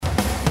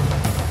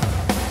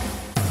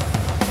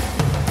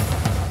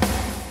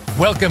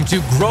Welcome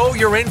to Grow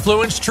Your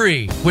Influence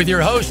Tree with your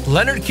host,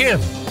 Leonard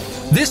Kim.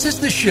 This is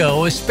the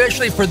show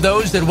especially for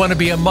those that want to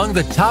be among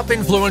the top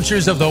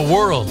influencers of the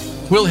world.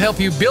 We'll help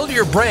you build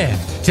your brand,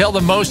 tell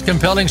the most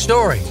compelling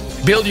story,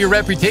 build your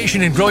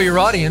reputation and grow your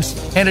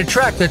audience, and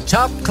attract the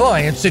top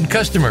clients and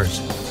customers.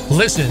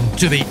 Listen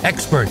to the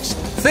experts.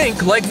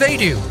 Think like they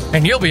do,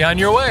 and you'll be on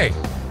your way.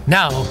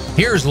 Now,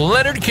 here's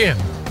Leonard Kim.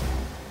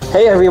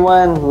 Hey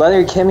everyone,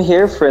 Leonard Kim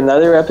here for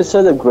another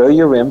episode of Grow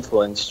Your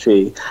Influence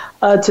Tree.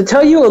 To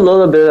tell you a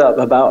little bit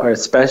about our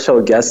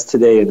special guest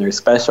today and our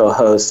special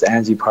host,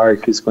 Angie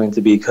Park, who's going to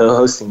be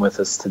co-hosting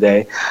with us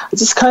today, I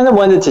just kind of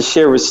wanted to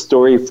share a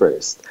story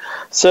first.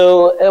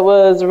 So it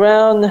was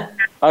around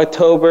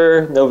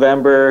October,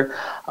 November,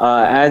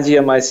 Angie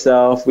and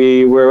myself,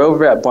 we were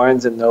over at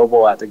Barnes &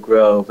 Noble at the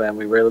Grove, and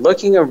we were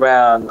looking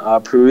around,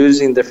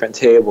 perusing different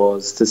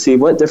tables to see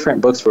what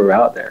different books were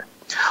out there.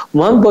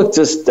 One book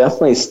just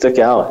definitely stuck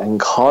out and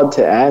called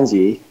to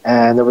Angie,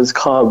 and it was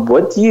called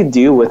What Do You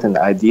Do with an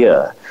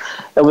Idea?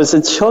 It was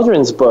a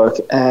children's book,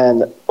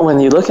 and when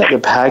you look at the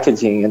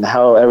packaging and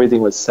how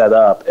everything was set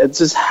up, it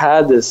just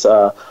had this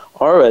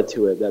aura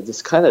to it that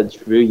just kind of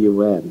drew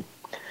you in.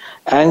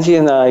 Angie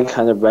and I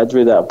kind of read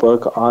through that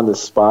book on the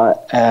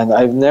spot, and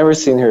I've never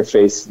seen her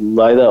face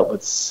light up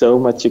with so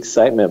much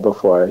excitement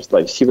before.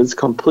 Like, she was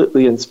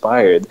completely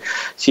inspired.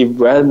 She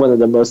read one of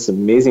the most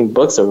amazing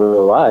books of her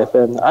life,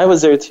 and I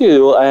was there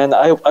too, and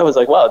I was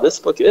like, wow, this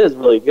book is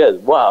really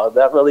good. Wow,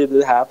 that really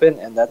did happen,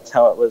 and that's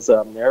how it was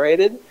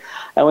narrated.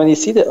 And when you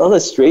see the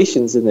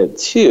illustrations in it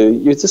too,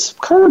 you're just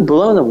kind of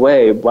blown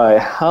away by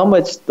how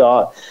much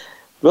thought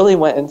really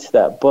went into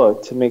that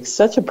book to make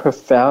such a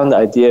profound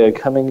idea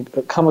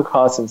come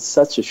across in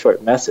such a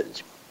short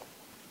message.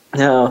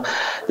 Now,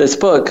 this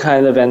book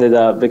kind of ended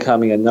up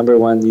becoming a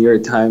 #1 New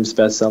York Times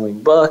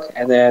bestselling book,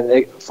 and then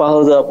it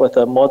followed up with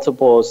a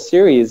multiple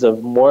series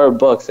of more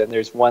books, and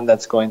there's one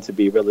that's going to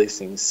be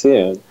releasing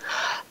soon.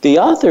 The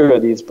author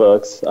of these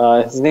books,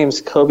 his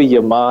name's Kobi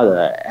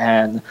Yamada,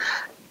 and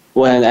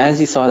when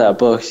Angie saw that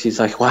book, she's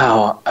like,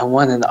 wow, I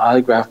want an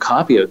autographed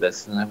copy of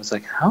this. And I was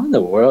like, how in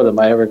the world am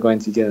I ever going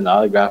to get an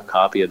autographed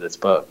copy of this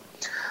book?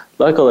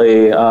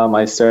 Luckily,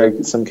 I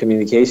started some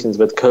communications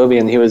with Kobi,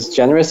 and he was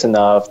generous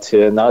enough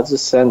to not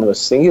just send a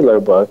singular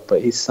book,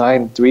 but he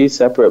signed 3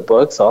 separate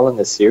books all in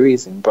the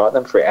series and brought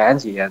them for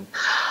Angie. And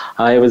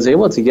I was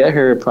able to get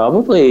her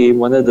probably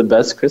one of the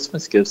best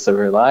Christmas gifts of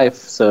her life.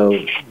 So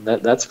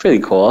that's pretty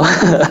cool.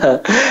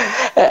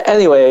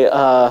 Anyway,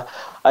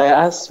 I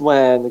asked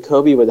when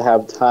Kobi would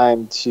have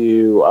time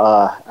to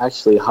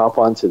actually hop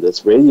onto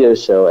this radio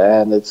show,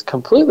 and it's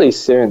completely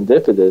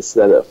serendipitous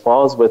that it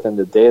falls within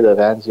the date of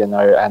Angie and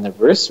our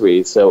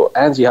anniversary. So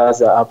Angie has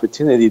the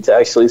opportunity to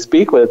actually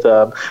speak with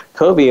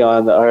Kobi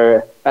on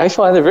our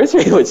actual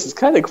anniversary, which is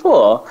kind of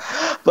cool.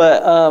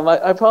 But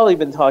I've probably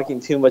been talking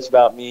too much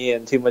about me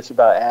and too much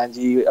about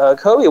Angie.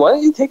 Kobi, why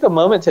don't you take a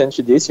moment to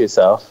introduce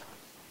yourself?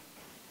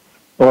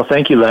 Well,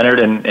 thank you, Leonard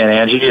and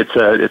Angie.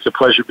 It's a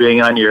pleasure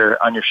being on your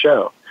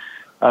show.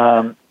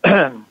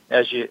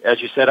 As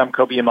you said, I'm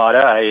Kobi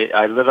Yamada.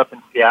 I live up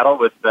in Seattle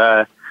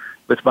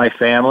with my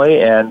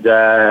family, and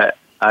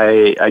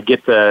I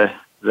get the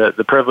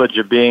privilege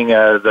of being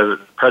the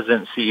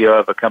president and CEO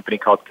of a company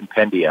called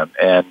Compendium.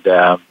 And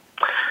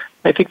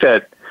I think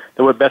that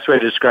the best way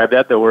to describe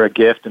that we're a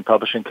gift and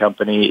publishing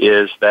company,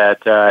 is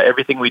that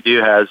everything we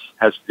do has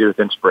to do with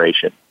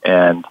inspiration,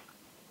 and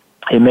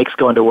it makes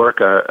going to work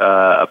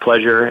a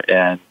pleasure.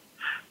 And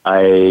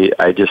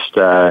I just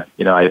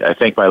I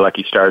thank my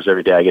lucky stars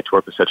every day. I get to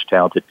work with such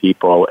talented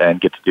people and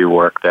get to do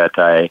work that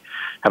I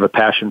have a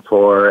passion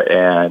for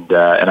and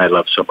I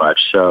love so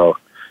much. So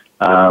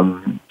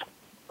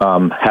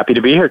happy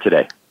to be here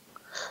today.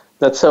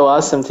 That's so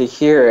awesome to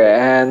hear.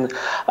 And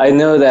I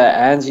know that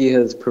Angie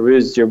has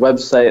perused your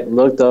website,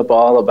 looked up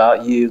all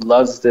about you,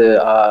 loves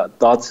the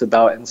thoughts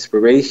about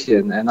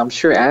inspiration. And I'm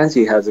sure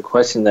Angie has a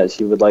question that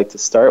she would like to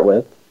start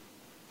with.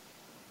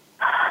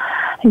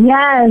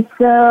 Yeah,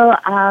 so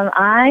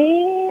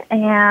I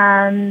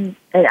am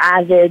an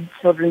avid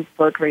children's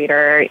book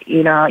reader.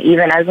 You know,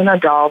 even as an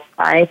adult,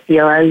 I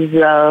feel as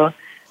though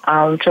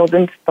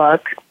children's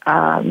books,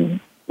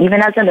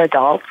 even as an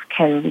adult,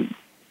 can,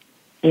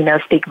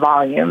 speak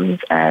volumes.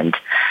 And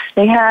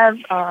they have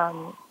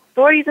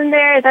stories in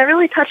there that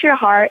really touch your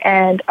heart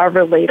and are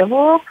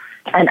relatable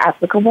and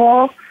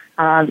applicable,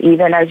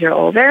 even as you're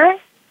older.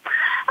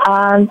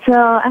 So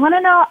I want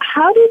to know,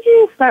 how did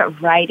you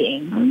start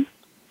writing?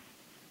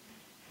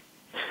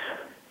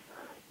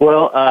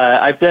 Well,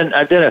 I've done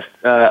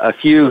a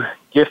few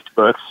gift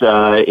books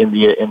in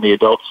the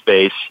adult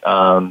space,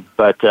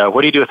 but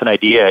What Do You Do with an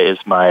Idea is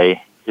my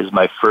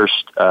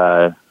first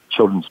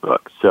children's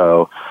book.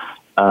 So,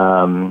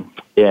 and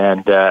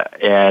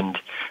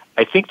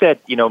I think that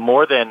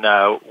more than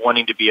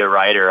wanting to be a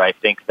writer, I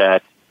think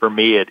that for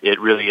me it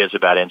really is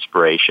about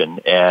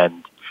inspiration,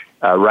 and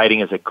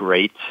writing is a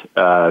great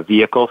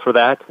vehicle for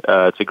that.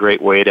 It's a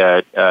great way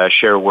to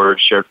share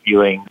words, share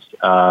feelings.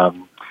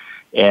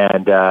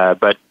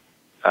 But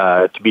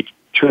to be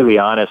truly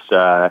honest,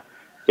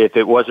 if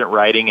it wasn't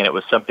writing and it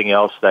was something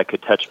else that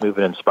could touch, move,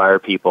 and inspire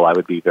people, I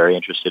would be very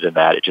interested in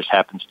that. It just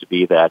happens to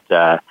be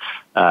that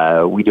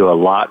we do a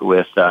lot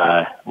with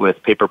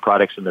paper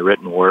products in the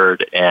written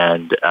word,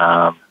 and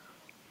I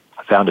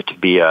found it to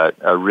be a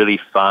really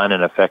fun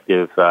and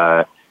effective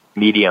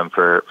medium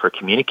for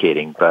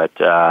communicating. But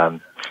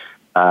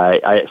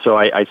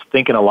I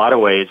think in a lot of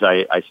ways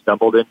I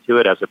stumbled into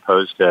it as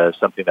opposed to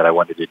something that I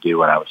wanted to do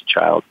when I was a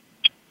child.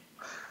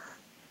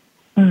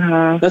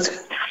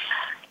 That's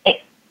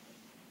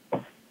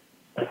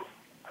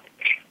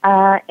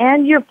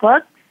and your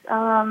books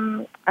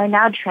are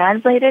now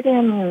translated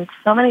in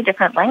so many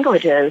different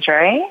languages,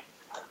 right?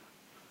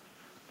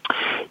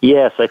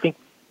 Yes, I think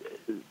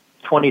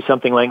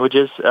 20-something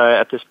languages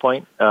at this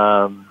point.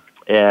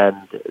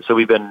 And so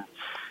we've been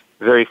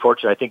very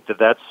fortunate. I think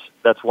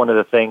that's one of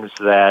the things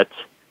that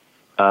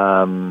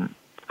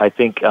I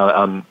think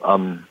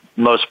I'm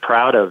most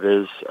proud of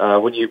is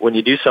when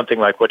you do something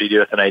like What Do You Do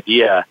With an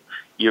Idea,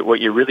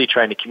 what you're really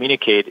trying to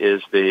communicate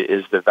is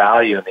the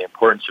value and the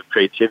importance of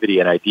creativity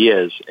and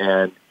ideas.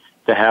 And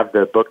to have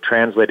the book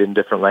translated in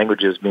different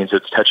languages means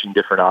it's touching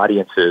different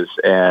audiences.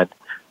 And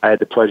I had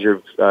the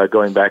pleasure of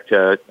going back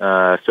to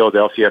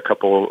Philadelphia a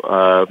couple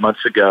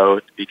months ago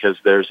because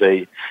there's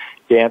a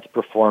dance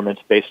performance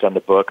based on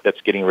the book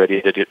that's getting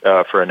ready to do,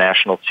 for a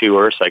national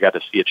tour. So I got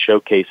to see it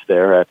showcased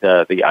there at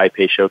the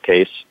iPay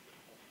Showcase.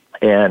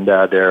 And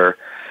they're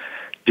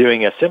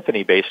doing a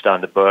symphony based on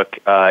the book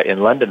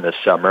in London this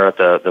summer. At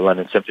the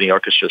London Symphony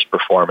Orchestra is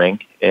performing,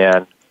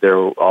 and there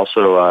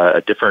also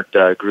a different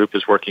group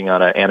is working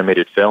on an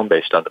animated film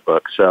based on the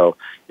book. So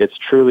it's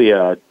truly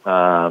a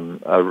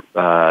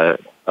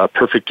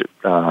perfect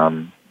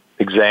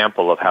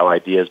example of how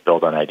ideas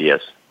build on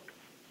ideas.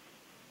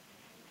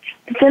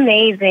 It's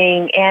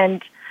amazing,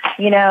 and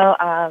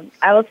I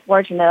was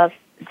fortunate enough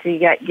to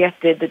get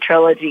gifted the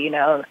trilogy.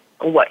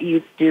 What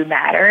You Do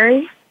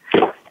Matters,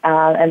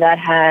 and that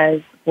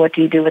has what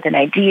do you do with an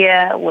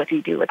idea, what do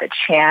you do with a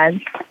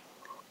chance,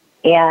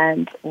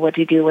 and what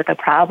do you do with a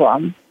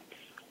problem.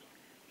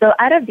 So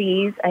out of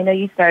these, I know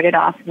you started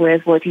off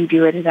with what do you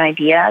do with an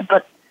idea,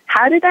 but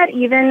how did that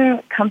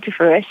even come to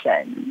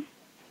fruition?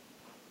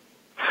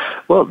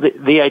 Well,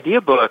 the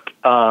idea book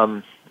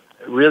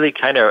really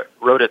kind of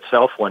wrote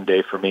itself one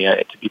day for me.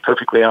 To be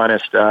perfectly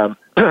honest, I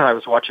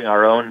was watching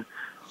our own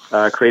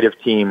creative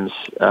teams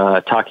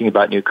talking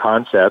about new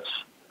concepts,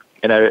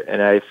 and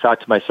I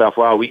thought to myself,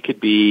 wow, we could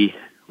be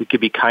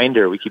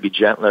kinder, we could be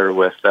gentler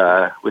with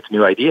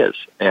new ideas.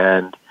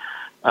 And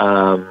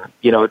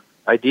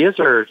ideas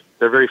they're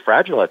very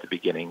fragile at the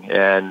beginning,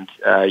 and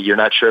you're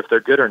not sure if they're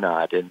good or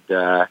not, and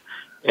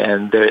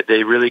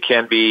they really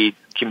can be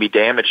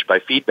damaged by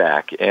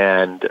feedback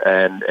and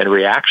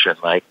reaction,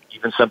 like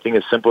even something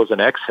as simple as an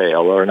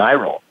exhale or an eye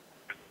roll.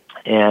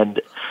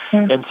 And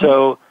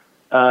so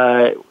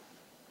that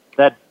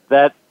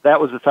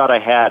was the thought I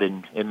had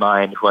in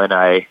mind when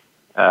I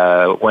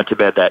went to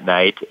bed that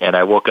night, and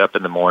I woke up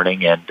in the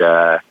morning and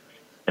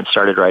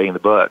started writing the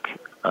book,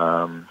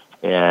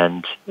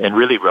 and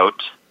really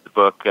wrote the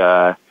book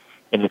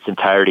in its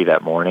entirety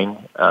that morning.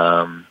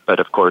 But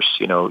of course,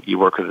 you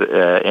work with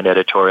an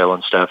editorial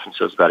and stuff, and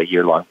so it's about a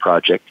year-long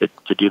project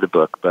to do the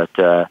book. But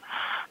the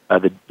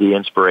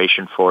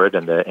inspiration for it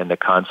and the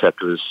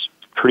concept was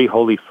pretty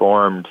wholly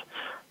formed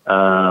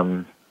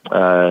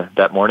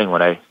that morning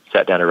when I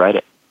sat down to write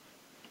it.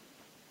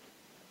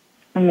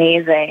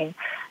 Amazing.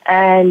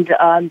 And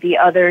the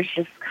others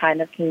just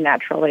kind of came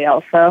naturally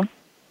also?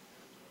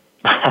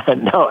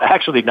 No,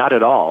 actually not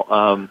at all.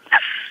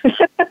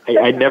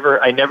 I never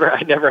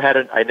had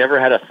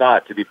a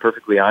thought, to be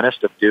perfectly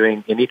honest, of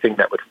doing anything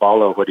that would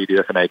follow What Do You Do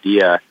With an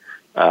Idea,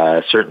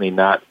 certainly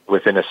not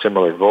within a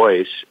similar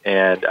voice.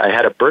 And I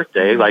had a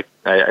birthday, like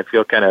I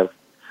feel kind of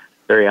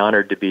very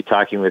honored to be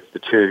talking with the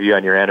two of you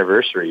on your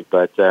anniversary,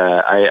 but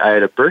I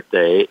had a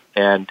birthday,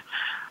 and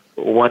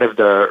one of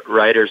the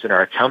writers in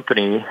our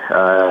company,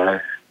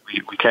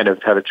 we kind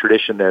of have a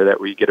tradition there that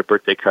we get a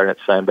birthday card and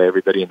it's signed by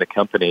everybody in the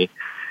company.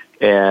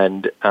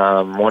 And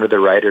one of the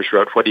writers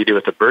wrote, "What do you do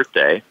with a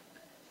birthday?"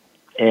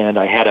 And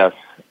I had an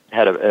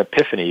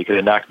epiphany. You could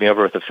have knocked me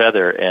over with a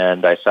feather.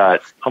 And I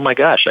thought, oh my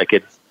gosh, I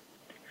could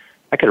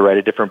write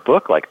a different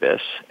book like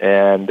this.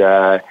 And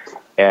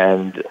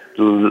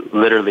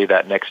literally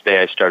that next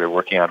day I started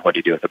working on What Do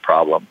You Do With a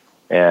Problem.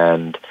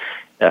 And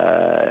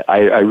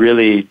I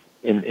really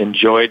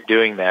enjoyed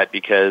doing that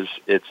because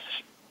it's,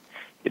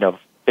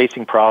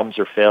 facing problems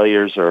or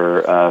failures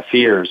or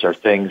fears are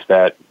things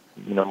that,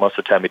 most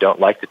of the time we don't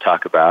like to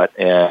talk about.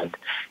 And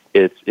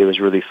it was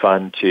really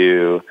fun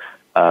to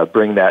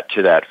bring that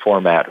to that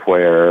format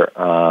where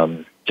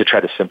to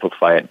try to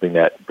simplify it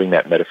and bring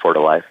that metaphor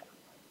to life.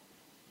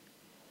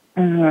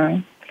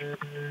 Mm-hmm.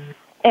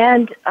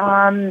 And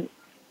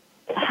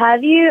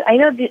have you, I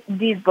know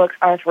these books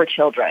are for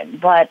children,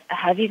 but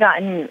have you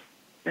gotten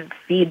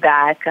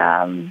feedback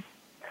from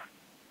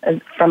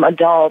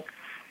adults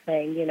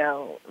saying,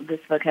 this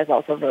book has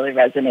also really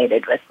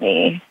resonated with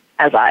me,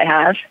 as I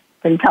have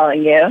been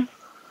telling you?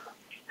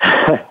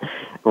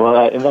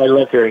 Well, and I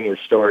love hearing your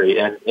story.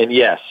 And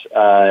yes,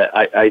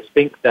 I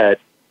think that,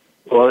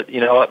 well,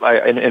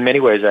 in many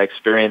ways I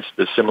experienced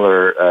the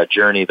similar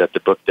journey that the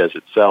book does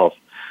itself,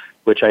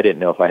 which I didn't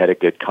know if I had a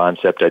good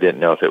concept. I didn't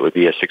know if it would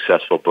be a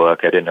successful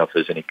book. I didn't know if it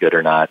was any good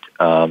or not.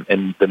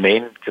 And the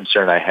main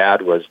concern I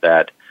had was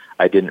that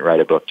I didn't write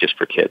a book just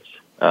for kids.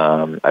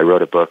 I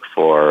wrote a book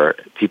for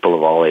people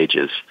of all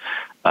ages.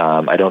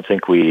 I don't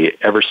think we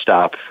ever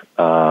stop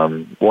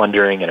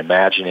wondering and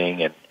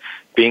imagining and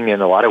being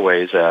in a lot of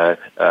ways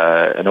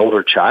an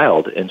older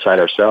child inside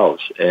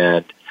ourselves.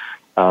 And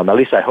at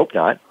least I hope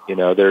not.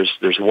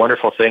 There's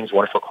wonderful things,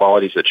 wonderful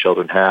qualities that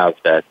children have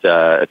that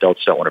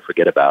adults don't want to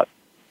forget about.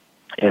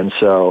 And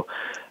so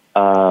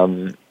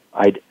I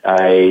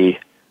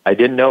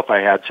didn't know if I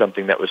had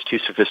something that was too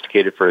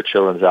sophisticated for a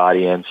children's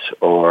audience,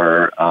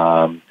 or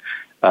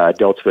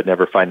adults would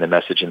never find the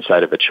message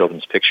inside of a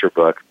children's picture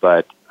book.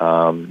 But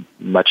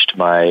much to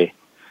my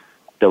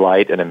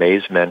delight and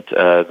amazement,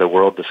 the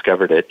world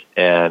discovered it,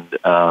 and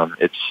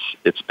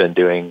it's been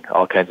doing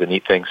all kinds of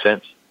neat things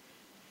since.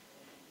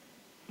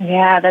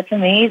 Yeah, that's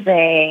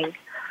amazing.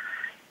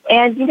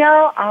 And,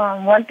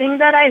 one thing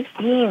that I've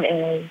seen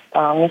is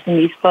within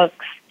these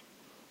books,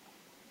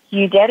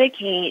 you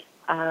dedicate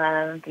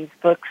these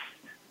books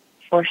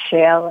for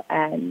Shale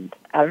and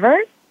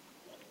Everett.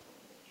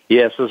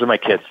 Yes, those are my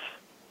kids.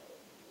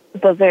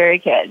 Those are your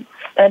kids.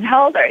 And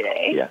how old are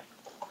they? Yeah.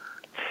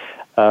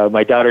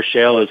 My daughter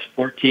Shale is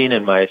 14,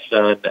 and my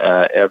son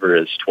Ever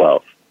is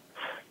 12.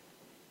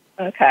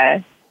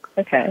 Okay.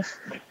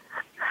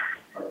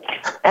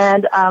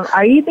 And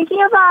are you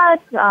thinking about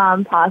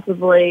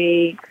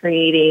possibly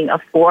creating a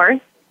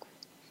fourth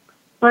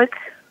book?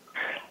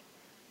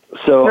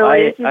 So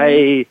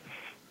I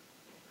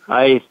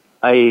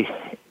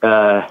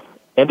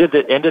ended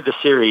the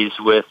series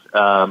with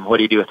What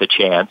Do You Do with a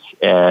Chance,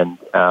 and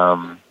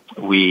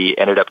we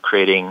ended up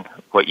creating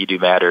What You Do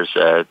Matters,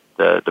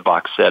 the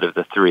box set of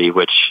the three,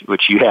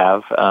 which you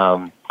have,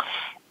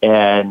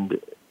 and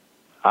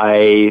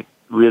I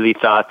really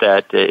thought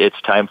that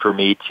it's time for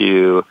me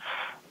to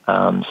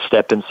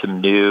step in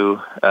some new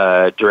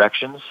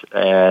directions,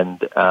 and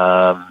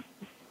so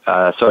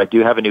I do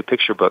have a new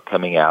picture book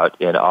coming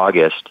out in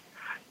August,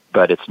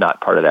 but it's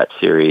not part of that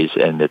series,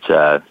 and it's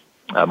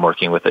I'm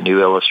working with a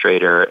new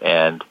illustrator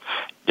and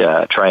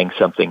trying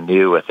something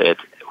new with it,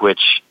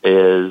 which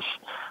is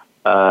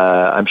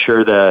I'm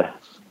sure the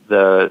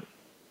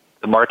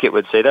market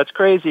would say, that's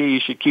crazy, you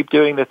should keep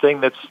doing the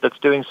thing that's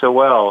doing so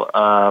well.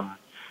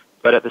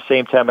 But at the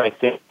same time, I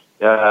think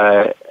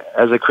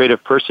as a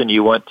creative person,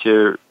 you want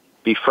to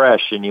be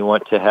fresh, and you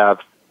want to have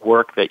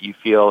work that you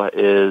feel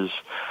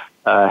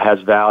has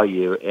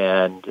value.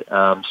 And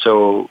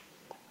so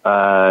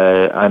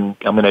I'm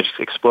going to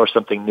explore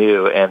something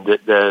new. And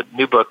the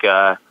new book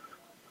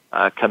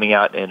coming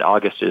out in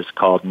August is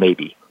called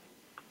Maybe.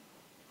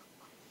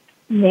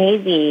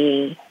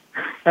 Maybe.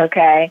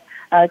 Okay.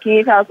 Can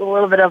you tell us a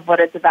little bit of what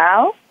it's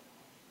about?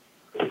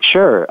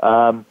 Sure.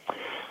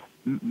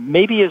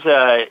 Maybe is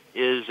a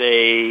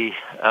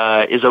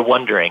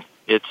wondering.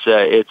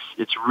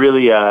 It's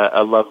really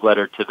a love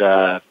letter to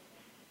the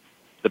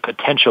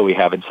potential we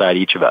have inside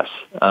each of us.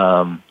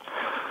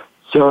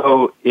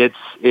 So it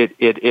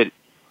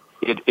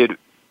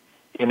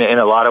in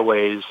a lot of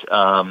ways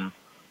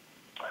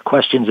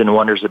questions and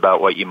wonders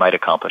about what you might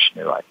accomplish in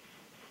your life.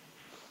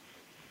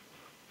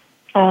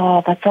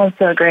 Oh, that sounds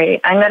so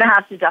great. I'm going to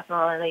have to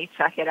definitely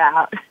check it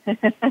out.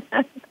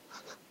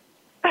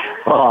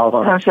 Well,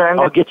 I'm sure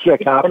I'll get you a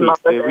copy.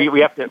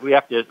 We have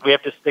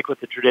to stick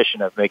with the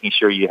tradition of making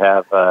sure you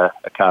have a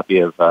copy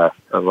of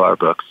our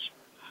books.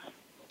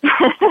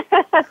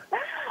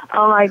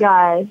 Oh my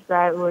gosh,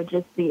 that would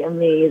just be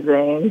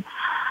amazing.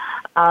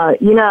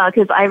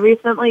 Because I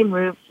recently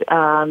moved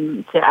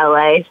to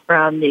LA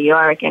from New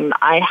York, and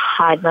I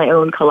had my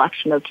own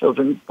collection of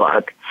children's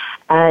books,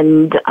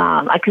 and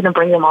I couldn't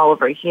bring them all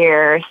over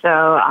here.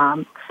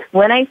 So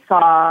when I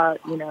saw,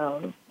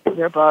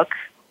 your book,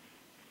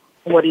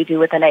 What Do You Do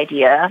with an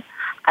Idea,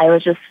 I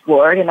was just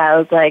floored, and I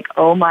was like,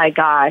 oh my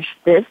gosh,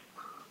 this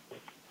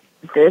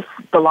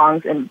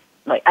belongs in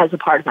as a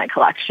part of my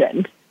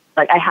collection.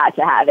 I had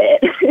to have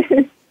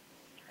it.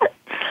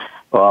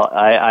 Well,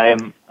 I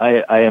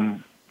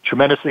am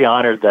tremendously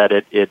honored that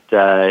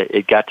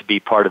it got to be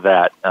part of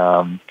that.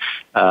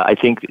 I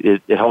think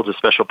it holds a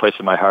special place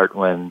in my heart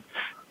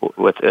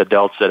with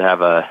adults that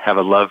have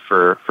a love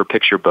for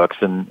picture books,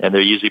 and they're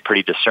usually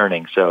pretty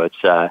discerning. So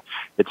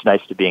it's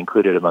nice to be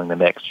included among the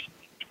mix.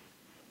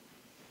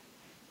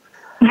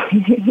 Do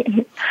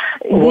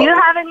you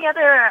have any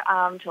other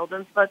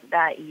children's books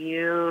that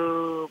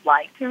you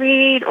like to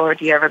read, or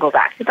do you ever go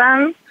back to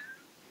them?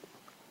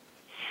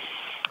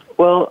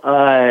 Well,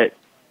 that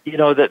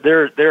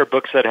there are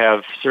books that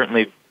have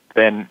certainly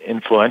been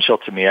influential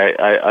to me.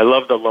 I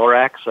love the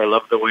Lorax. I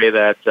love the way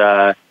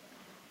that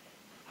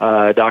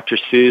Dr.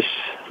 Seuss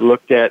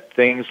looked at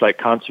things like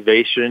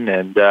conservation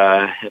and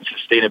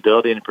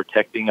sustainability and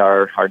protecting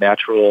our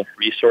natural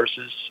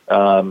resources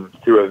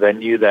through a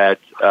venue that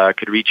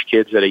could reach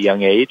kids at a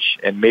young age,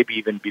 and maybe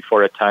even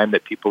before a time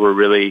that people were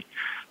really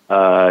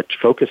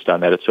focused on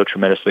that. It's so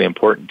tremendously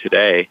important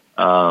today.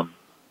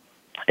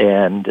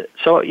 And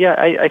so, yeah,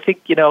 I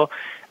think,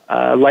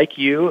 like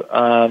you,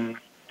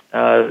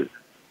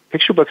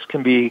 picture books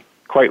can be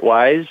quite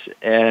wise,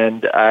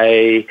 and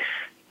I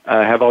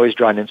have always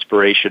drawn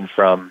inspiration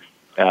from,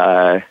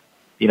 the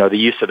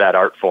use of that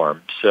art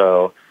form.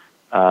 So,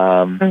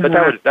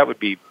 but that would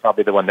be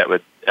probably the one that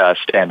would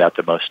stand out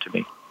the most to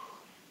me.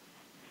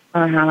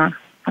 I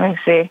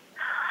see.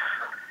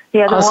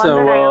 Yeah, the also,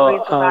 one that I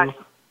always go back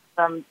to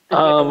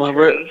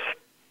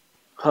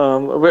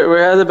we're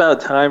at about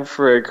time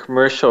for a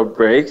commercial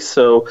break,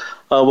 so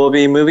we'll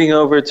be moving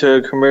over to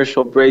a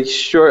commercial break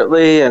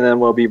shortly, and then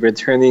we'll be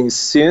returning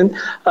soon.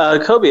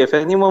 Kobe, if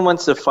anyone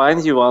wants to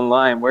find you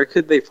online, where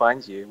could they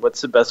find you?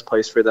 What's the best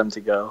place for them to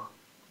go?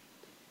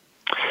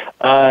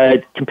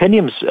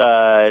 Compendiums,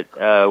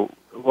 on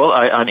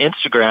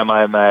Instagram,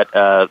 I'm at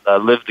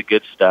Live the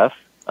Good Stuff,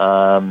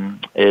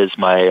 is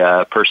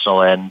my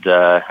personal and,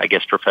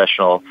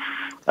 professional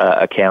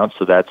account.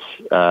 So that's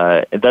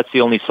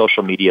the only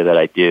social media that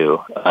I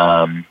do.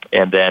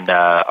 And then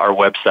our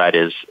website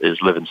is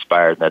Live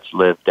Inspired. That's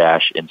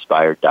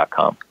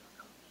live-inspired.com.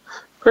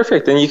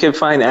 Perfect. And you can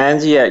find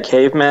Angie at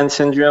Caveman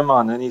Syndrome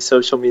on any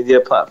social media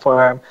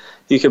platform.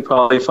 You could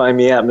probably find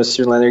me at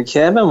Mr. Leonard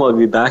Kim, and we'll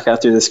be back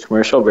after this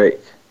commercial break.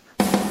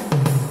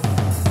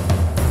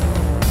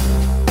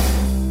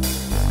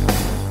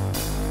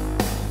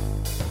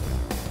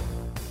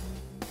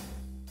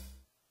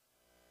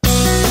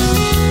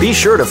 Be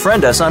sure to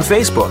friend us on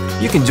Facebook.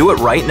 You can do it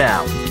right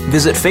now.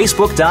 Visit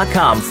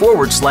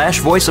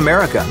facebook.com/Voice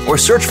America or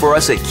search for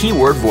us at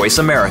keyword Voice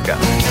America.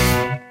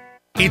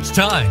 It's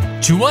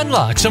time to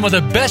unlock some of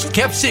the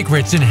best-kept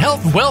secrets in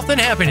health, wealth, and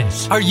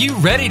happiness. Are you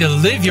ready to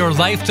live your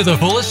life to the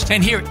fullest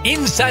and hear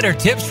insider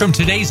tips from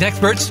today's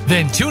experts?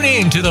 Then tune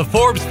in to The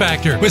Forbes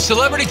Factor with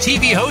celebrity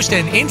TV host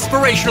and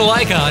inspirational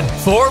icon,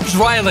 Forbes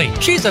Riley.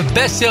 She's a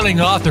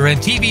best-selling author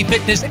and TV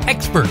fitness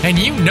expert, and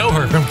you know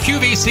her from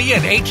QVC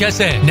and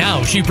HSN.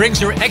 Now she brings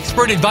her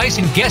expert advice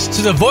and guests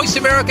to the Voice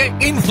America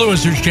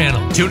Influencers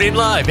channel. Tune in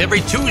live every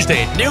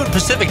Tuesday at noon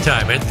Pacific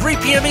Time and 3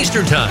 p.m.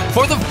 Eastern Time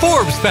for The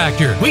Forbes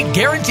Factor. We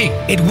guarantee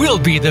it will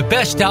be the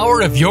best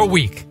hour of your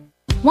week.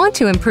 Want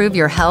to improve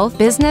your health,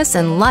 business,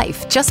 and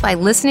life just by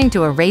listening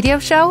to a radio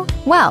show?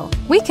 Well,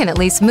 we can at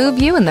least move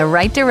you in the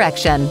right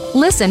direction.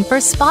 Listen for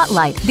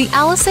Spotlight, the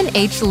Allison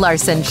H.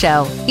 Larson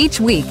Show. Each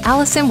week,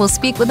 Allison will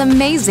speak with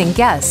amazing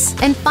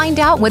guests and find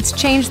out what's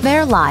changed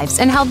their lives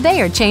and how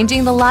they are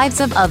changing the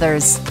lives of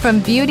others. From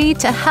beauty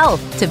to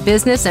health to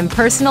business and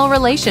personal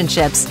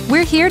relationships,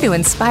 we're here to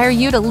inspire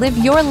you to live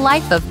your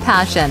life of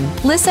passion.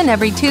 Listen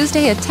every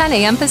Tuesday at 10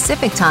 a.m.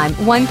 Pacific Time,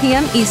 1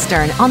 p.m.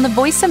 Eastern on the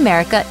Voice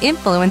America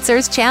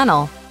Influencers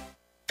channel.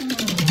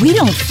 We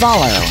don't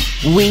follow,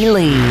 we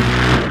lead.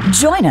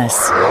 Join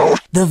us,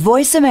 the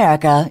Voice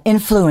America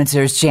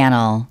Influencers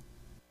channel.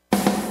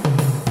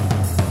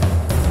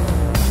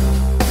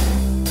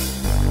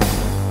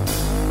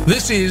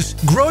 This is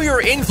Grow Your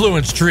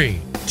Influence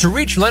Tree. To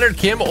reach Leonard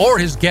Kim or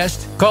his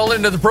guest, call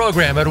into the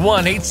program at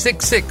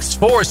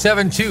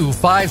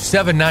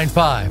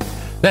 1-866-472-5795.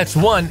 That's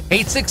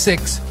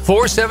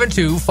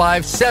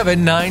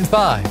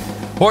 1-866-472-5795.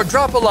 Or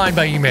drop a line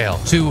by email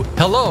to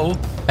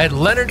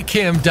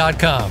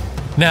hello@leonardkim.com.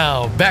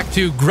 Now, back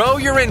to Grow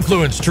Your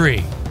Influence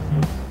Tree.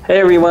 Hey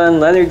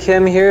everyone, Leonard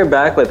Kim here,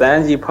 back with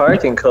Angie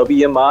Park and Kobe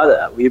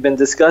Yamada. We've been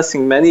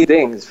discussing many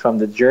things, from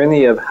the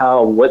journey of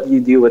what you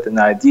do with an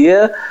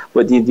idea,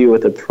 what do you do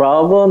with a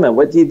problem, and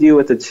what do you do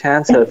with the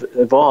chance of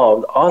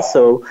evolved.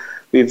 Also,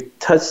 we've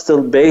touched the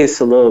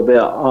base a little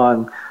bit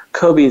on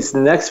Kobe's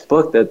next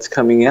book that's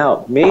coming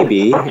out,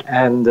 maybe,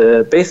 and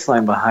the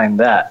baseline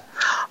behind that.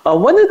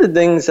 One of the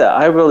things that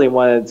I really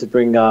wanted to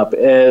bring up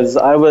is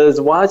I was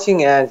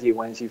watching Angie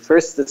when she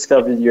first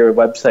discovered your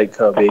website,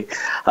 Kobe.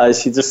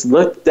 She just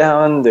looked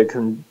down the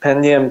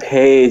compendium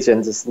page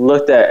and just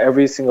looked at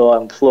every single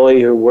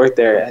employee who worked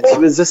there, and she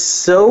was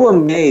just so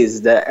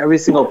amazed that every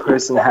single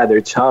person had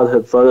their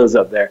childhood photos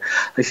up there.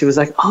 Like, she was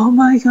like, "Oh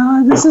my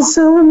God, this is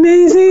so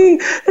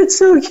amazing! It's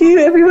so cute!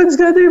 Everyone's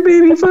got their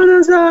baby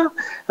photos up."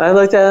 And I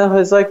looked at it and I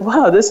was like,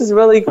 "Wow, this is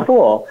really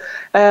cool."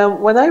 And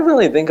when I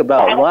really think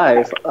about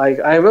life,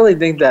 I really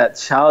think that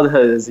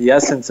childhood is the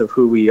essence of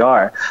who we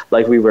are.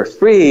 Like, we were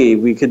free,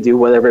 we could do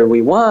whatever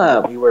we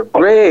want, we were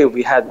brave,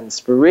 we had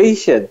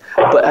inspiration.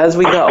 But as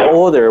we got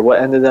older, what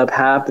ended up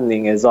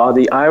happening is all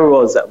the eye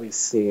rolls that we've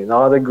seen,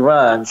 all the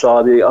grunts,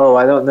 all the, "Oh,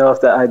 I don't know if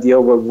that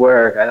ideal would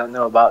work, I don't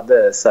know about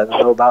this, I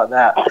don't know about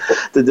that,"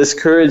 the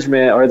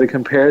discouragement or the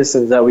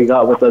comparisons that we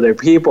got with other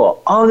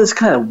people, all this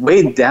kind of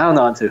weighed down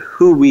onto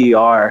who we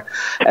are.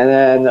 And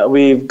then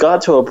we've got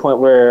to a point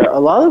where a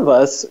lot of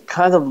us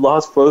kind of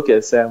lost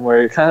focus, and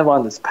we're kind of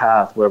on this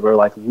path where we're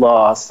like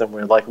lost and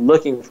we're like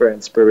looking for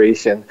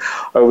inspiration,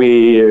 or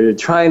we're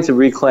trying to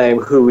reclaim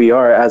who we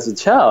are as a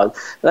child.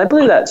 And I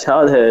believe that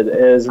childhood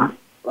is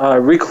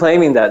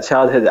reclaiming that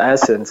childhood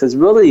essence is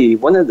really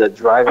one of the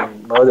driving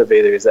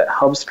motivators that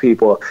helps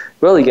people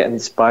really get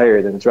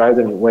inspired and drive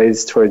them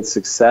ways towards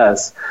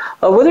success.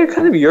 What are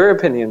kind of your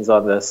opinions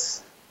on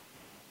this?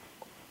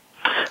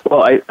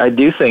 Well, I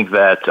do think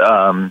that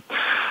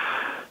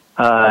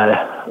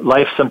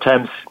life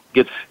sometimes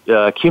gets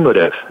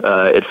cumulative.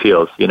 It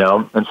feels,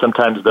 and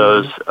sometimes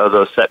those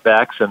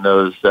setbacks and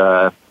those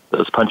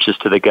punches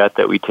to the gut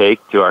that we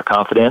take to our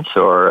confidence,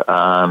 or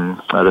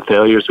the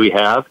failures we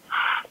have,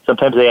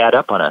 sometimes they add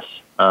up on us,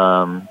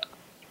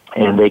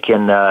 and they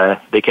can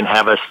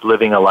have us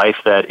living a life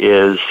that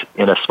is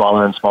in a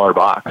smaller and smaller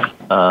box,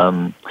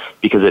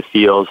 because it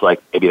feels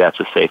like maybe that's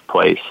a safe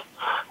place.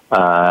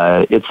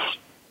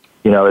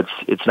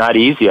 It's not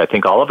easy. I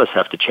think all of us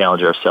have to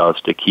challenge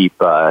ourselves to keep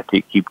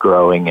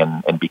growing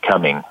and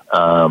becoming.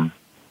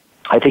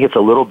 I think it's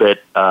a little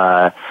bit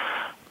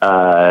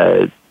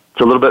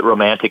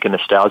romantic and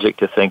nostalgic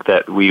to think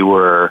that we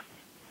were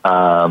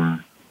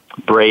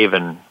brave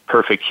and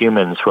perfect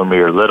humans when we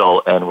were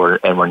little, and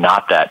we're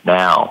not that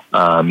now.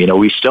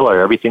 We still are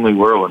everything we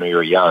were when we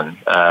were young,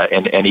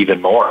 and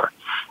even more.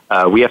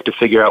 We have to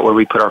figure out where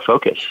we put our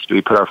focus. Do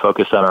we put our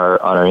focus on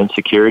our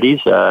insecurities?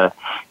 I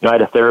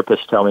had a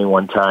therapist tell me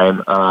one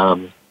time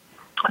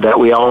that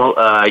we all,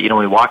 when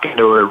we walk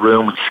into a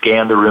room, we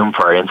scan the room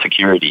for our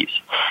insecurities,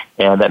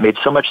 and that made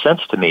so much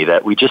sense to me.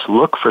 That we just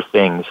look for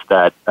things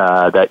that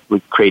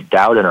would create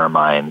doubt in our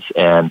minds,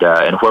 and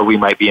where we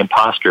might be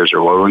imposters,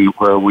 or where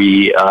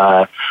we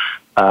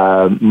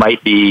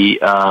might be,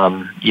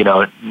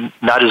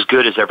 not as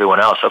good as everyone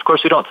else. Of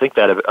course, we don't think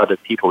that of other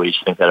people; we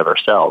just think that of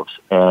ourselves,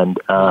 and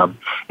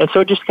so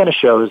it just kind of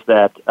shows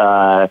that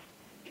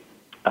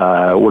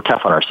we're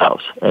tough on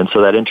ourselves, and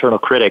so that internal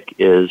critic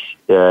is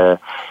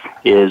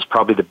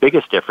probably the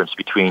biggest difference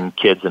between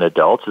kids and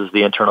adults. Is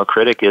the internal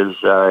critic is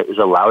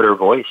a louder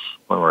voice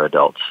when we're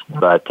adults,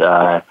 but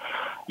I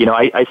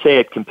say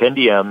at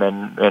Compendium,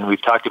 and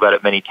we've talked about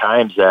it many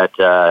times,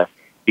 that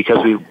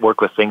because we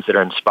work with things that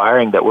are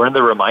inspiring, that we're in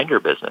the reminder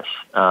business.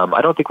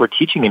 I don't think we're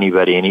teaching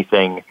anybody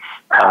anything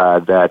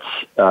that's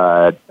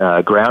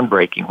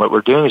groundbreaking. What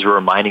we're doing is we're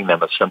reminding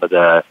them of some of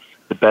the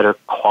better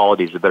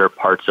qualities, the better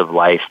parts of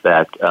life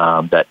that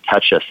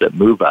touch us, that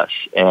move us.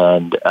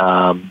 And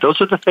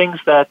those are the things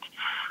that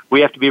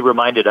we have to be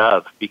reminded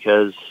of,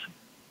 because,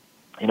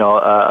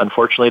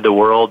 unfortunately the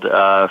world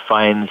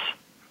finds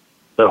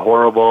the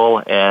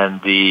horrible and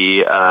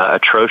the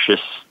atrocious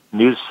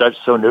news so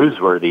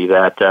newsworthy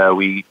that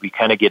we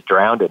kind of get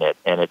drowned in it,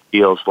 and it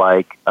feels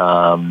like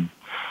that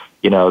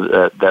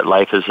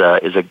life is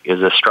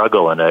a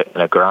struggle and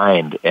a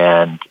grind.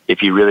 And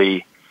if you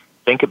really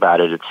think about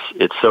it,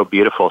 it's so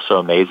beautiful, so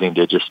amazing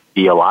to just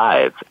be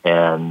alive,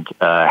 and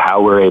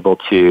how we're able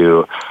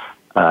to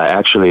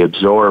actually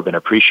absorb and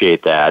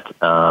appreciate that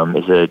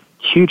is a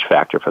huge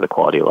factor for the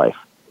quality of life.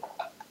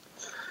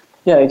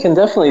 Yeah, you can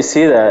definitely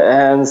see that.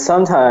 And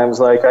sometimes,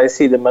 I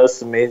see the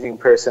most amazing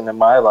person in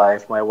my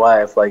life, my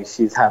wife,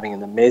 she's having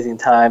an amazing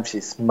time,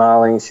 she's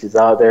smiling, she's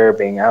out there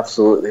being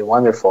absolutely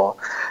wonderful.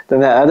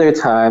 Then at other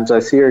times, I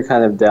see her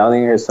kind of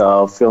downing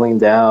herself, feeling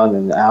down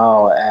and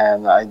out,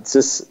 and I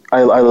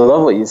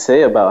love what you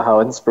say about how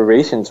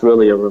inspiration is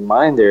really a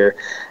reminder.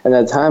 And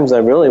at times, I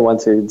really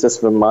want to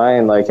just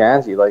remind,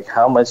 Angie,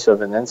 how much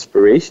of an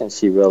inspiration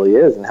she really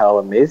is, and how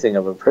amazing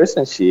of a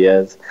person she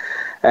is.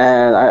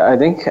 And I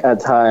think at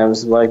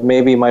times,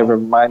 maybe my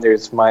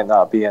reminders might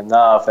not be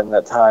enough, and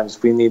at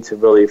times we need to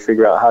really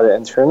figure out how to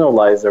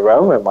internalize our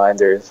own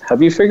reminders.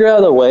 Have you figured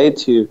out a way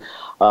to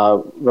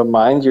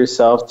remind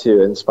yourself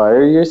to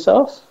inspire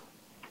yourself?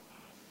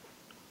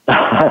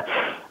 No,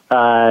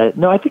 I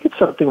think it's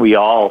something we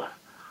all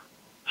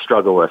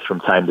struggle with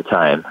from time to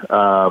time.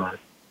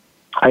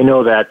 I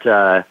know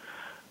that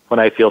when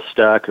I feel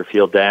stuck or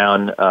feel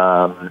down,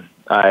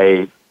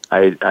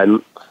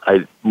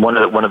 one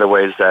of the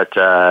ways that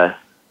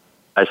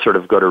I sort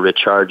of go to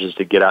recharge is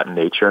to get out in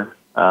nature.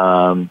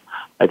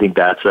 I think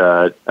that's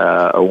a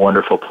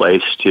wonderful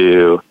place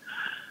to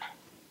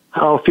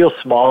feel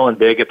small and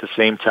big at the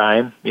same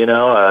time.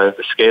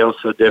 The scale's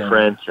so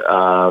different.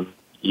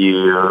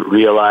 You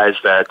realize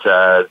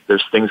that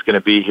there's things going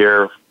to be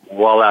here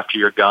well after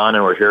you're gone,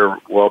 and we're here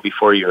well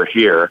before you're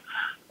here.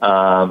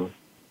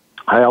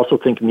 I also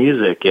think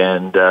music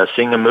and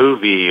seeing a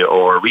movie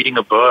or reading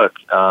a book,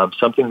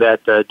 something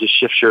that just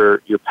shifts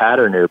your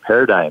pattern or your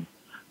paradigm,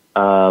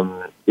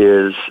 are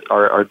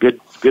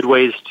good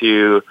ways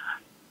to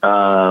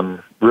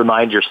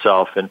remind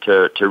yourself and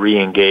to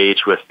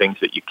re-engage with things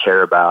that you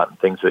care about and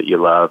things that you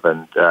love,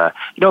 and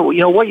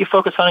what you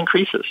focus on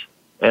increases.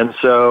 And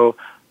so,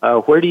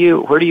 where do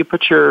you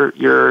put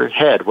your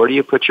head? Where do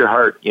you put your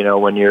heart?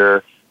 When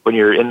you're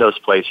in those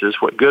places,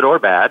 what good or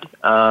bad,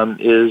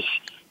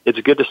 it's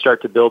good to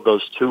start to build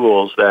those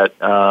tools that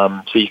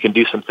so you can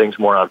do some things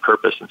more on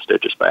purpose instead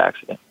of just by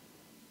accident.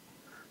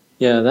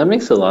 Yeah, that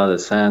makes a lot of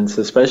sense,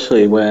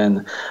 especially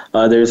when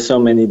there's so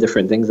many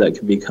different things that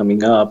could be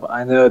coming up.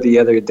 I know the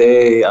other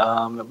day,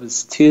 it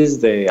was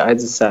Tuesday, I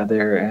just sat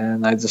there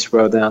and I just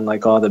wrote down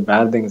like all the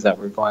bad things that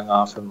were going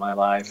off in my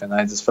life, and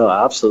I just felt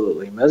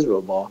absolutely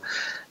miserable.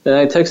 Then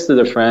I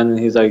texted a friend, and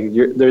he's like,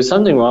 there's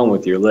something wrong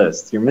with your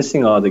list. You're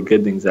missing all the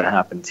good things that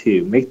happened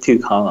too. Make 2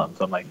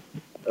 columns. I'm like,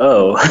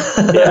 oh.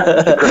 Yeah,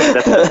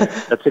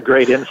 that's a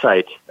great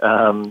insight.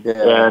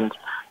 And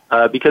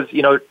because,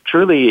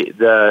 truly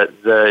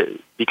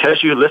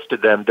because you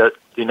listed them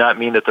do not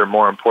mean that they're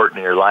more important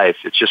in your life.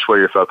 It's just where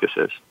your focus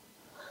is.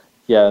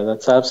 Yeah,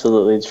 that's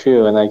absolutely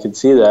true, and I can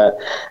see that.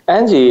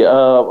 Angie,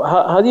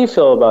 how do you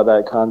feel about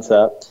that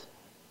concept?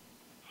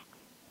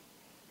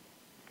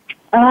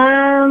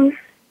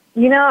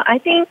 I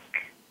think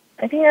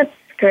that's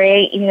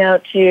great,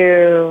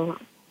 to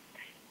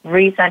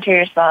recenter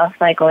yourself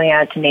by going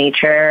out to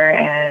nature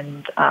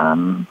and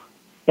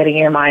getting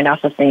your mind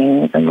off of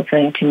things and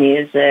listening to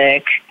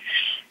music.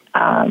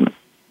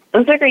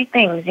 Those are great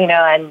things,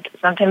 and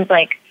sometimes,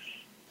 like,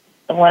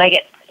 when I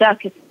get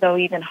stuck, it's so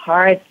even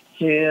hard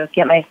to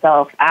get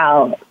myself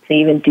out to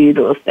even do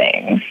those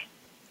things.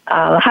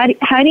 How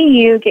do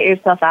you get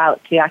yourself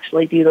out to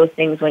actually do those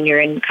things when you're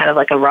in kind of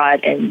like a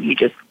rut and you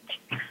just,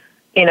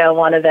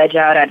 want to veg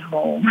out at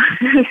home?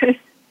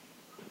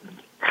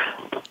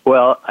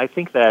 Well, I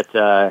think that,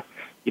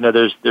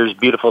 there's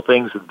beautiful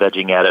things with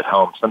vegging out at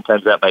home.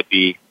 Sometimes that might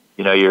be,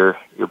 your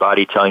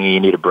body telling you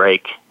need a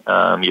break.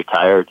 You're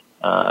tired.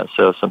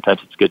 So sometimes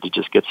it's good to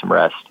just get some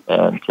rest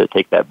and to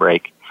take that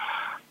break.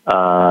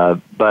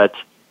 But,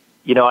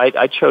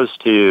 I chose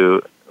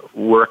to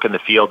work in the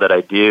field that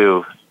I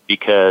do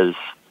because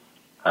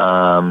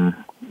I'm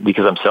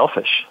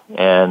selfish,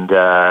 and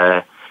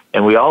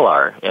we all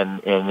are.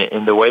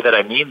 And the way that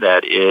I mean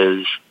that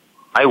is,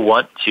 I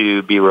want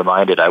to be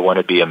reminded, I want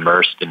to be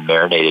immersed and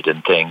marinated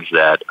in things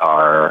that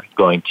are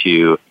going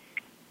to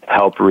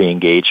help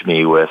re-engage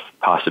me with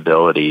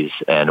possibilities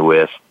and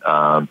with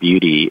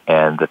beauty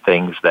and the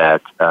things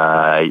that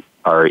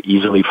are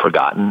easily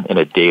forgotten in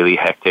a daily,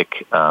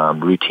 hectic,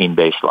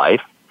 routine-based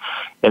life.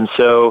 And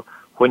so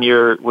when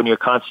you're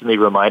constantly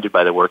reminded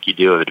by the work you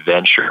do of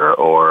adventure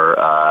or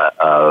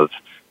of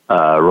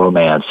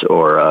romance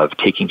or of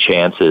taking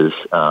chances,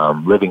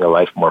 living a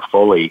life more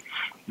fully,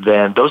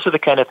 then those are the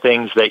kind of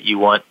things that you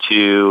want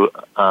to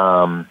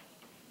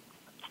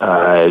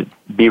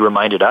be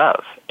reminded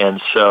of.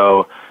 And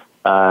so,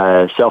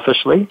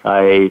 selfishly,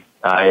 I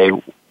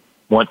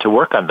want to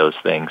work on those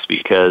things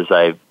because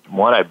I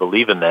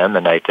believe in them,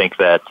 and I think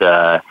that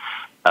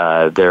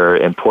they're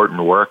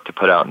important work to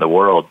put out in the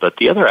world. But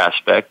the other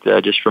aspect,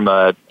 just from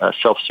a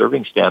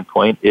self-serving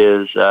standpoint,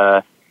 is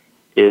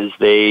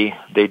they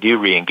do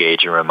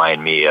re-engage and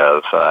remind me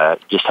of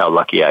just how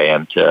lucky I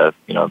am to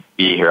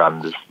be here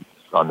on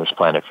this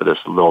planet for this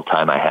little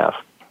time I have.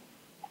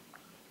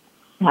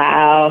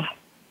 Wow.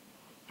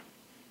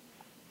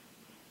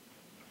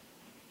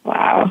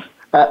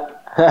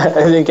 I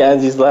think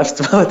Angie's left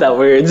without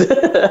words.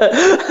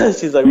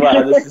 She's like,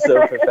 wow, this is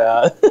so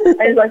profound.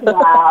 I was like,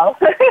 wow.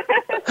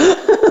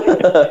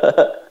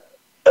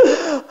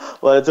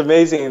 Well, it's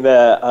amazing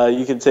that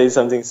you can say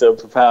something so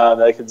profound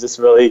that could just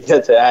really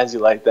get to Angie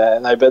like that.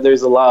 And I bet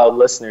there's a lot of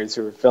listeners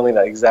who are feeling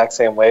that exact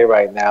same way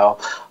right now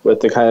with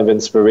the kind of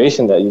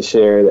inspiration that you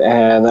shared.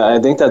 And I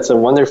think that's a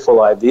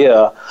wonderful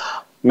idea.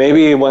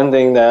 Maybe one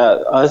thing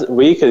that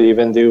we could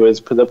even do is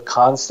put up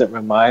constant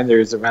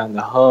reminders around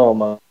the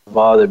home of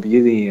all the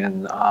beauty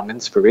and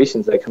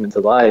inspirations that come into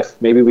life.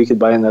 Maybe we could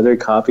buy another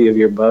copy of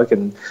your book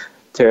and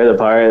tear it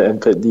apart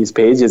and put these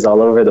pages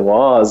all over the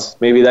walls.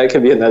 Maybe that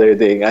could be another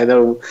thing. I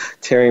know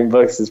tearing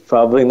books is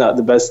probably not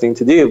the best thing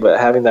to do, but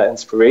having that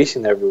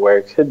inspiration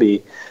everywhere could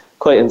be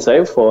quite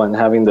insightful, and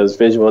having those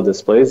visual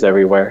displays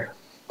everywhere.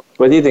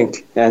 What do you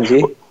think,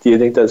 Angie? Do you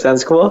think that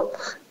sounds cool?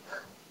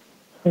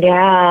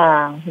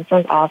 Yeah, that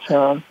sounds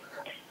awesome.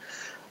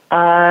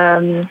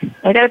 I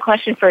got a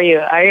question for you.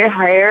 Are you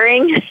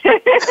hiring? I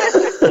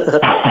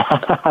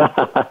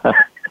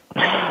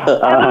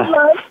would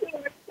love to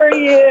work for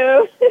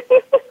you.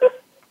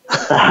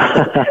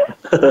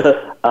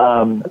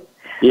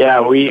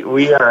 Yeah,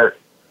 we are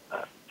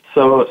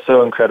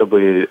so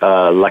incredibly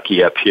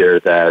lucky up here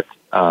that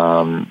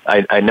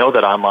I know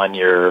that I'm on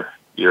your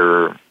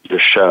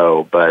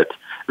show, but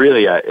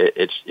really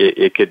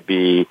it could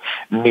be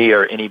me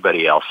or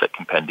anybody else at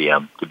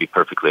Compendium, to be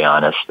perfectly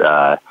honest.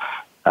 I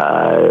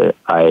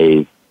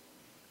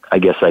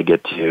guess I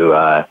get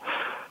to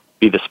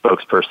be the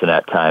spokesperson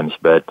at times,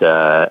 but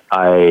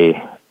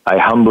I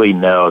humbly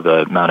know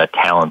the amount of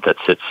talent that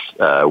sits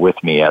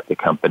with me at the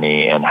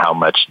company and how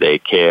much they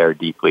care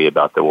deeply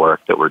about the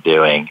work that we're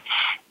doing,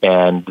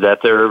 and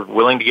that they're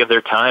willing to give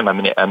their time. I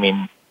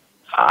mean,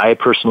 I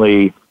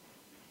personally,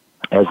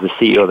 as the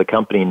CEO of the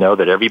company, know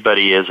that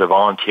everybody is a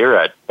volunteer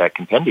at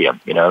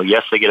Compendium.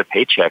 Yes, they get a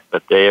paycheck,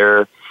 but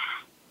they're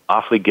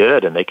awfully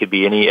good, and they could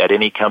be at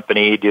any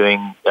company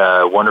doing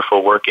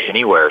wonderful work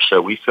anywhere. So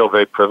we feel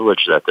very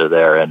privileged that they're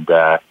there, and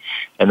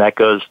that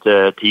goes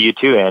to you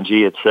too,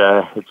 Angie.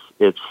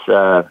 It's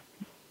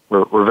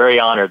we're very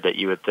honored that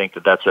you would think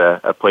that that's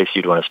a place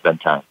you'd want to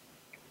spend time.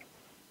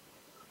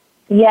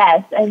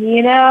 Yes,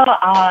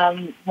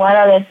 and one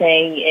other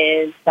thing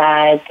is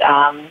that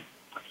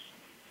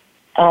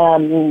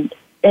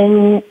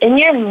in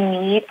your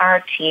Meet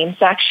Our Team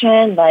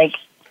section, like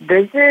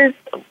this just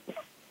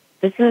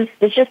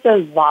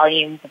says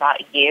volumes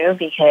about you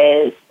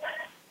because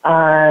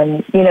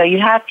you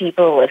have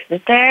people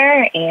listed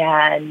there,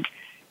 and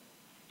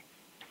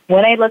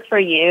when I look for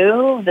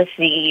you, the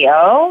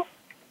CEO,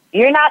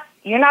 you're not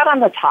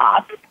on the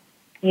top.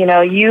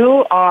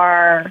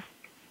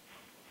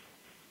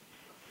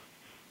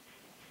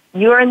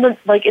 You're in the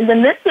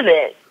midst of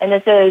it, and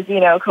it says,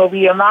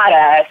 Kobe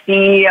Yamada,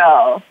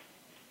 CEO.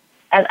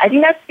 And I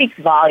think that speaks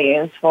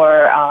volumes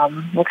for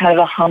what kind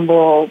of a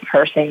humble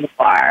person you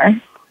are.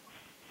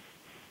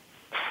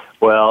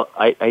 Well,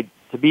 I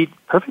to be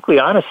perfectly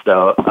honest,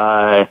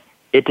 though,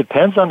 it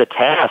depends on the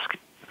task,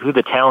 who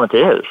the talent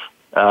is.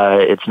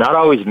 It's not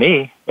always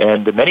me,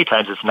 and many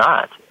times it's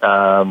not.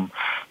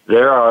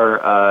 There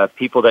are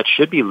people that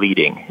should be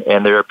leading,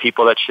 and there are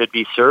people that should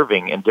be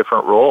serving in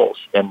different roles,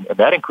 and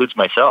that includes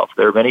myself.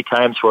 There are many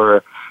times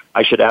where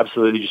I should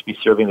absolutely just be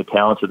serving the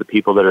talents of the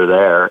people that are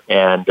there,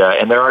 and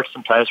there are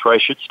some times where I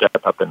should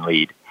step up and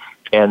lead.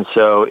 And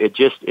so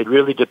it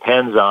really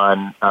depends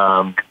on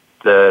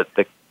the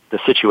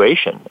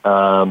situation.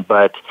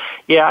 But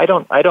yeah, I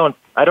don't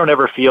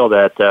ever feel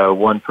that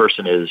one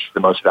person is the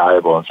most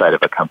valuable inside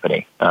of a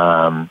company.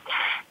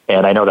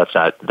 And I know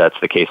that's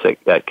the case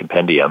at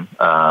Compendium.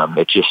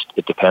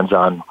 It depends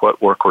on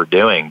what work we're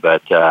doing.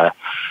 But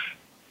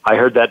I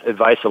heard that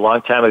advice a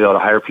long time ago to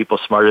hire people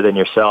smarter than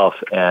yourself,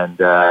 and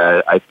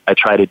I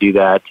try to do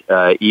that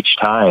each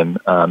time.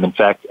 In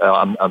fact,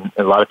 I'm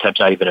a lot of times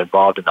not even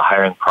involved in the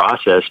hiring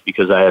process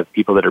because I have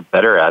people that are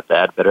better at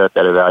that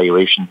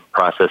evaluation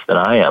process than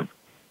I am.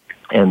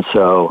 And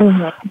so,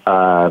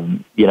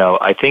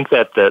 I think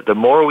that the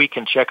more we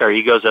can check our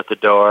egos at the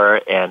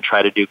door and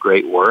try to do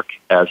great work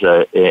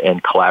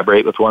and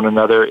collaborate with one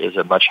another is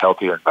a much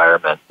healthier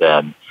environment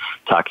than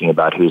talking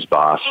about who's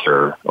boss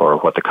or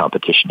what the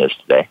competition is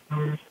today.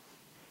 Mm-hmm.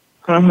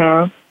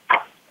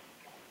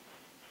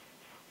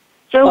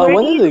 So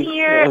where do you see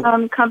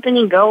your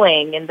company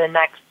going in the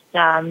next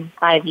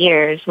 5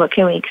 years? What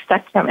can we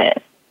expect from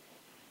it?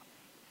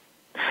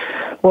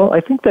 Well,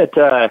 I think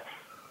that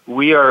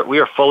we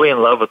are fully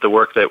in love with the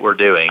work that we're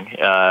doing,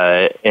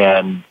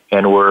 and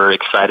we're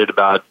excited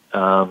about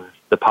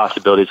the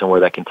possibilities and where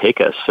that can take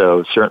us.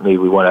 So certainly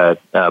we want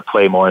to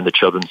play more in the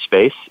children's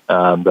space,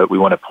 but we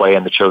want to play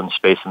in the children's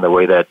space in the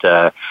way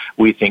that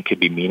we think could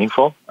be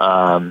meaningful.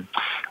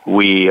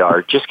 We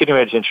are just getting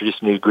ready to introduce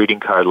a new greeting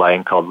card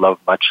line called Love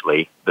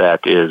Muchly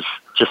that is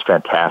just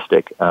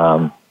fantastic.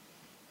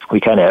 We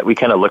kind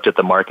of looked at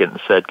the market and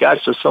said,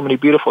 gosh, there's so many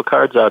beautiful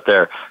cards out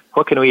there.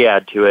 What can we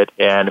add to it?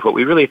 And what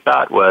we really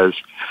thought was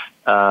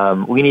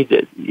we need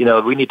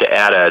to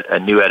add a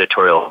new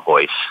editorial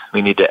voice.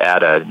 We need to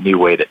add a new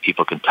way that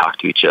people can talk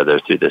to each other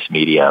through this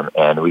medium,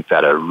 and we've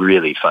had a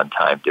really fun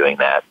time doing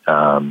that.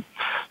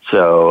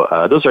 So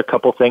those are a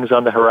couple things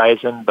on the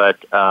horizon, but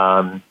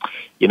I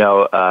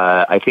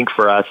think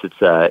for us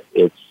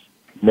it's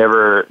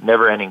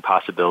never-ending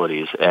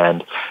possibilities.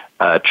 And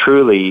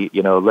truly,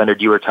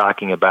 Leonard, you were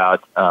talking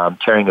about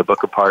tearing a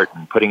book apart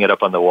and putting it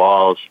up on the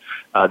walls.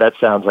 That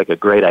sounds like a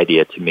great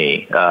idea to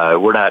me.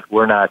 We're not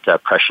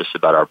precious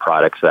about our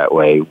products that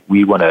way.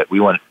 We want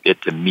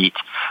it to meet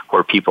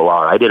where people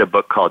are. I did a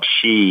book called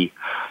She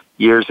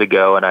years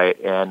ago,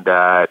 and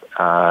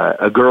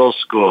a girls'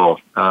 school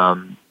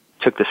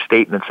took the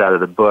statements out of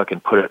the book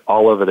and put it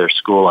all over their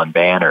school on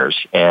banners.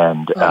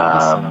 And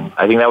awesome.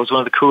 I think that was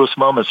one of the coolest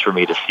moments for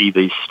me to see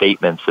these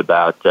statements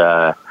about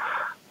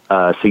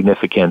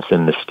significance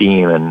and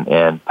esteem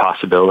and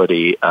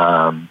possibility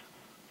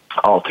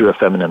all through a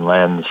feminine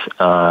lens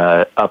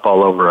up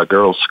all over a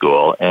girls'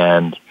 school.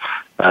 And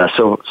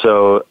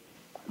so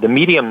the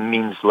medium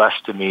means less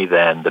to me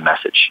than the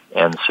message.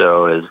 And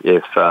so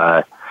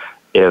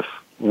if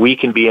we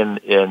can be in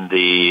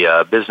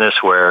the business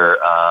where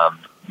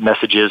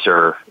messages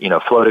are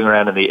floating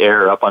around in the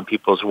air up on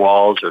people's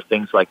walls or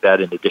things like that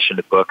in addition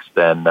to books,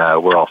 then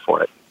we're all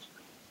for it.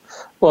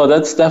 Well,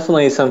 that's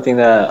definitely something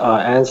that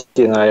Angie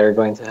and I are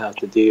going to have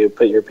to do,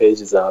 put your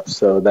pages up,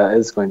 so that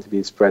is going to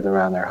be spread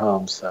around our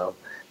home. So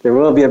there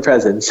will be a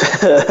presence,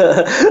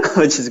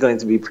 which is going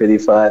to be pretty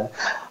fun.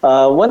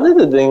 One of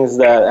the things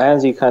that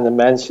Angie kind of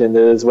mentioned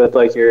is with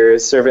like your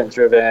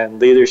servant-driven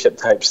leadership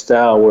type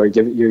style where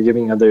you're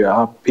giving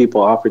other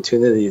people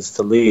opportunities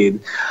to lead.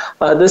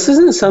 This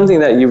isn't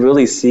something that you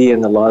really see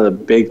in a lot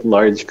of big,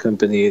 large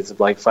companies of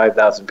like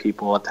 5,000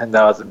 people,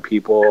 10,000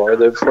 people, or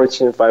the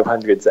Fortune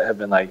 500s that have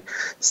been like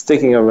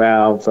sticking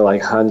around for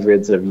like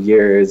hundreds of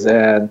years.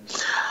 And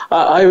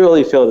I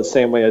really feel the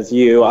same way as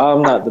you.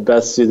 I'm not the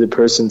best suited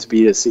person to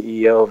be the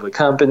CEO of a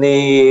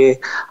company.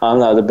 I'm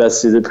not the best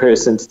suited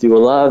person to do a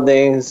lot of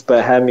things,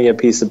 but hand me a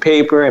piece of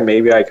paper and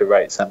maybe I could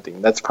write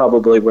something. That's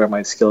probably where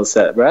my skill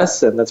set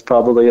rests, and that's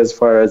probably as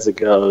far as it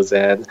goes.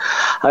 And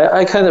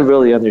I kind of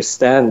really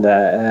understand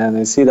that, and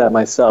I see that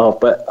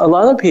myself. But a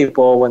lot of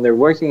people, when they're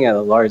working at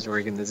a large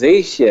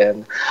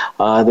organization,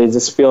 they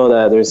just feel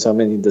that there's so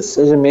many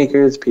decision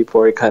makers.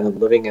 People are kind of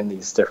living in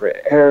these different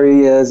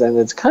areas, and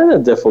it's kind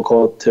of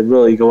difficult to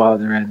really go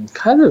out there and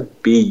kind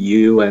of be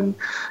you and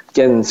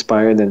get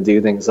inspired and do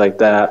things like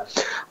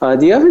that.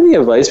 Do you have any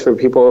advice for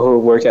people who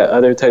work at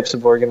other types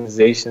of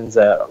organizations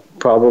that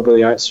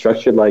probably aren't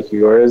structured like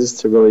yours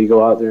to really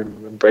go out there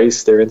and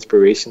embrace their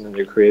inspiration and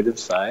their creative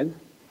side?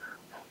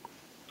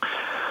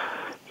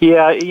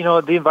 Yeah,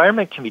 the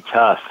environment can be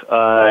tough.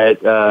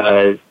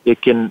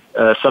 It can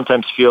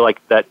sometimes feel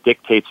like that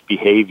dictates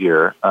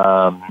behavior.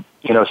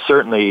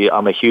 Certainly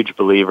I'm a huge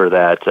believer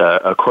that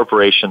a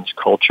corporation's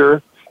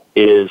culture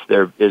is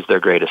their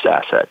greatest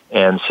asset.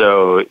 And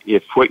so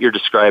if what you're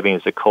describing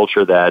is a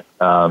culture that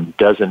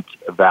doesn't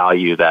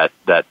value that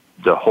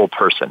the whole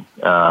person,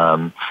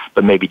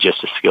 but maybe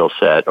just a skill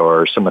set,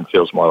 or someone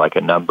feels more like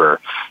a number,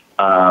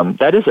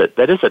 that is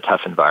a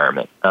tough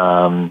environment.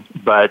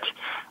 But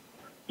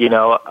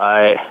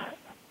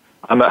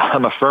I'm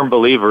a firm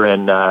believer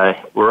in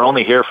we're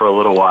only here for a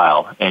little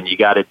while, and you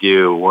got to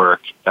do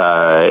work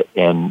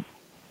in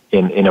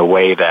a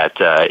way that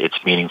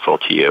it's meaningful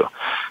to you.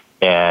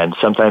 And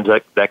sometimes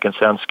that can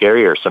sound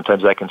scary, or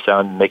sometimes that can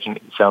sound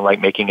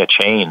like making a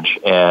change.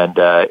 And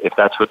if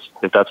that's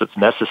what's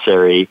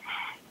necessary,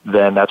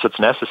 then that's what's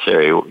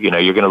necessary.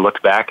 You're going to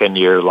look back in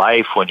your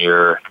life when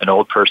you're an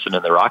old person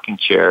in the rocking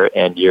chair,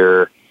 and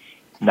you're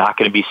not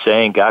going to be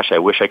saying, "Gosh, I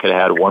wish I could have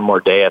had one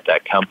more day at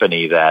that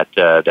company that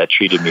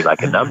treated me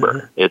like a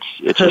number." It's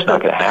just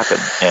not going to happen.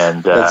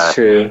 And that's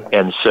true.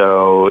 And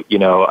so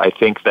I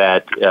think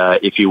that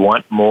if you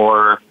want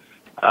more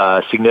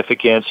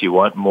significance, you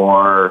want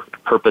more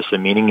purpose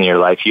and meaning in your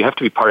life, you have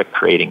to be part of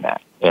creating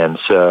that. And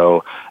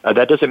so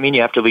that doesn't mean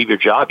you have to leave your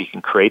job. You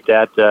can create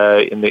that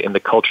in the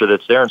culture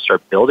that's there and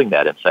start building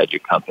that inside your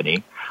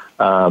company.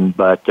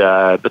 But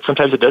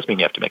sometimes it does mean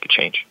you have to make a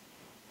change.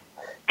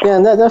 Yeah,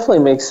 and that definitely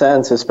makes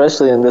sense,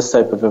 especially in this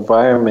type of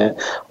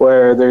environment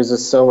where there's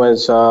just so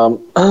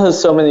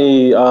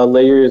many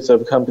layers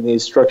of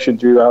companies structured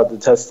throughout the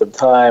test of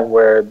time,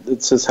 where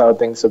it's just how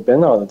things have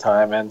been all the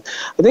time. And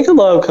I think a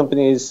lot of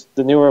companies,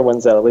 the newer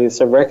ones at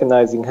least, are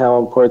recognizing how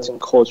important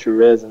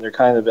culture is, and they're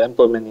kind of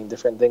implementing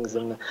different things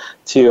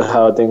into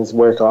how things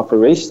work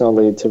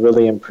operationally to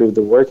really improve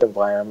the work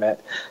environment.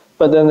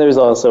 But then there's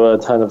also a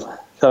ton of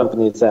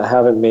companies that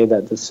haven't made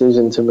that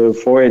decision to move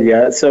forward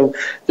yet. So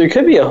there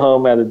could be a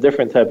home at a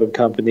different type of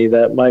company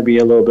that might be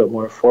a little bit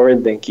more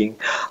forward thinking.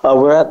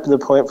 We're at the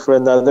point for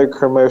another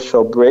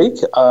commercial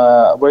break.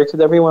 Where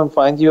could everyone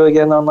find you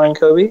again online,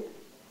 Kobe?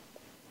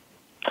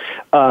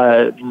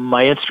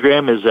 My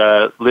Instagram is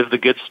Live the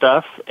Good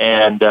Stuff,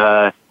 and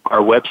our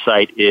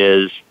website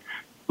is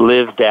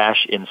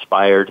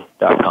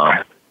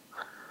live-inspired.com.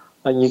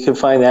 You can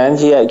find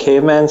Angie at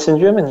Caveman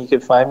Syndrome, and you can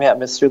find me at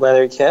Mr.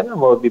 Leonard Kim,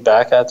 and we'll be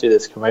back after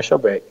this commercial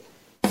break.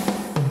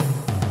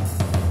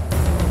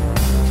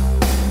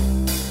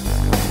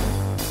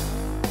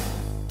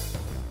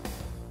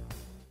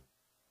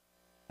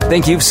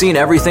 Think you've seen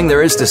everything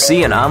there is to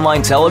see in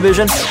online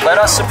television? Let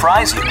us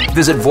surprise you.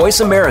 Visit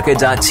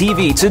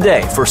voiceamerica.tv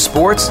today for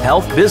sports,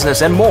 health,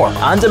 business, and more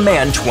on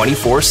demand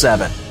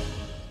 24/7.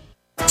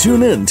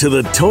 Tune in to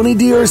the Tony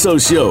D'Urso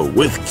Show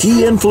with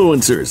key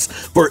influencers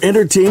for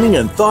entertaining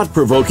and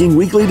thought-provoking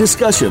weekly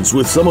discussions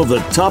with some of the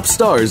top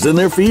stars in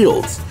their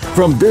fields.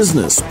 From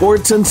business,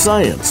 sports, and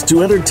science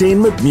to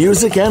entertainment,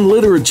 music, and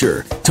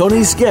literature,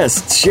 Tony's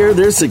guests share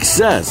their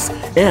success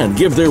and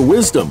give their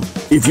wisdom.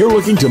 If you're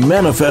looking to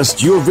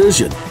manifest your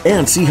vision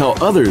and see how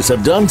others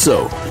have done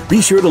so,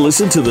 be sure to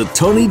listen to the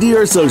Tony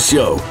D'Urso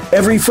Show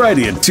every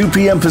Friday at 2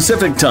 p.m.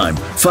 Pacific Time,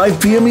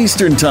 5 p.m.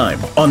 Eastern Time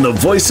on the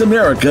Voice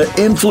America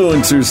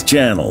Influencers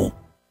channel.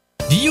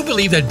 Do you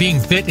believe that being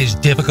fit is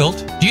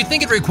difficult? Do you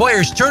think it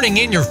requires turning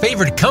in your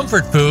favorite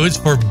comfort foods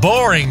for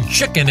boring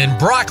chicken and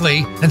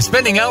broccoli and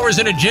spending hours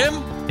in a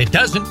gym? It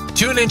doesn't.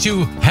 Tune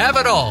into Have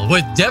It All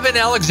with Devin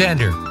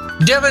Alexander.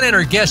 Devin and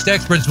her guest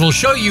experts will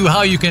show you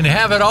how you can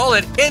have it all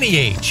at any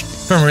age,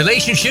 from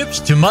relationships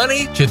to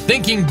money to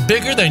thinking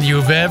bigger than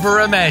you've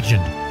ever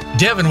imagined.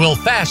 Devin will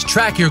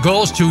fast-track your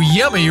goals to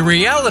yummy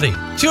reality.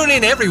 Tune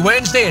in every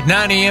Wednesday at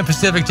 9 a.m.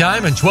 Pacific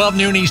Time and 12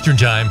 noon Eastern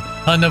Time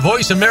on the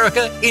Voice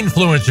America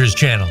Influencers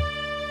channel.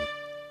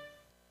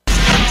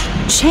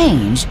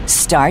 Change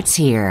starts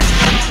here.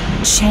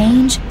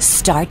 Change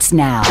starts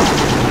now.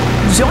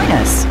 Join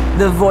us,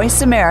 the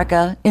Voice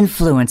America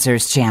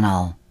Influencers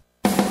channel.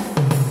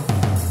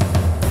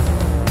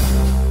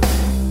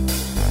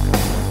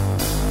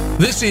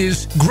 This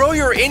is Grow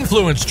Your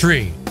Influence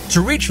Tree. To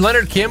reach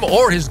Leonard Kim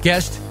or his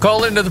guest,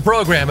 call into the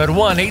program at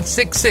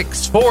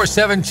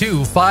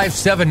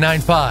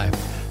 1-866-472-5795.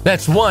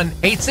 That's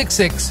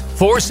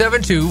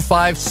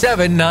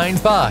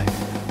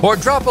 1-866-472-5795. or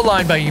drop a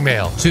line by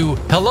email to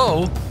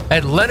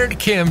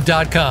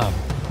hello@leonardkim.com.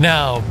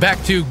 Now,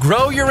 back to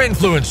Grow Your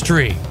Influence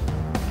Tree.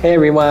 Hey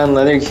everyone,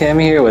 Leonard Kim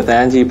here with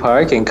Angie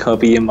Park and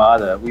Kobe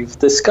Yamada. We've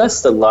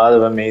discussed a lot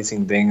of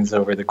amazing things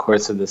over the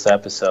course of this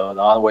episode,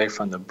 all the way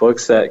from the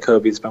books that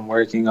Kobe's been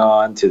working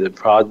on to the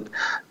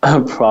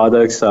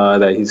products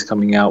that he's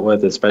coming out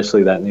with,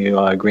 especially that new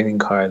greeting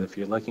card. If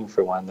you're looking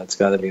for one, that's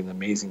got to be an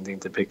amazing thing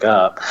to pick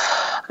up.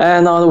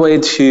 And all the way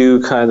to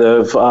kind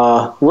of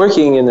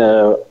working in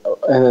an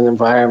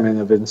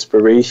environment of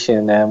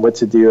inspiration and what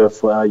to do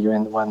if you're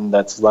in one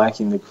that's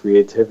lacking the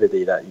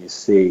creativity that you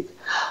seek.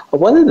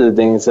 One of the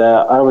things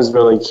that I was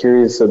really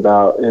curious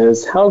about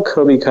is how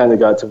Kobe kind of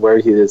got to where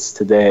he is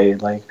today.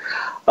 Like,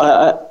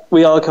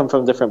 we all come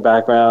from different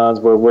backgrounds.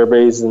 We're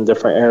raised in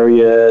different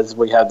areas.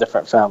 We have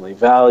different family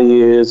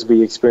values.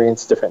 We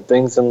experience different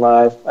things in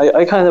life.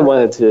 I kind of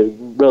wanted to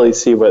really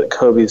see what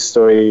Kobe's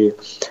story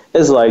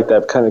is like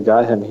that kind of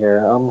got him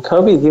here.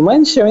 Kobe, do you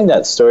mind sharing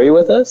that story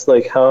with us?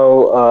 Like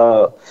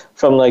how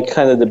from like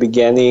kind of the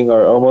beginning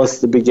or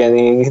almost the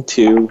beginning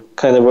to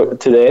kind of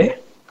today?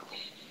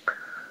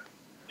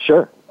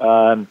 Sure.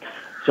 So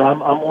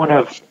I'm one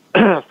of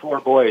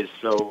 4 boys.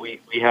 So we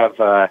have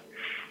I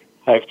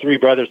have 3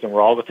 brothers, and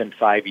we're all within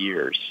 5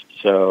 years.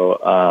 So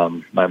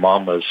my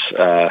mom was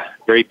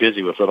very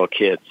busy with little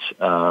kids.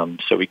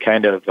 So we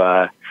kind of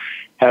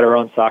had our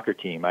own soccer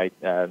team.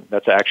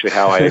 That's actually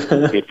how I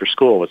paid for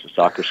school, was a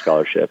soccer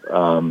scholarship.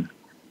 But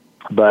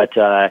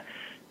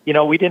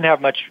we didn't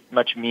have much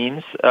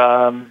means.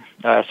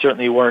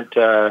 Certainly weren't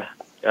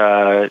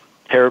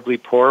terribly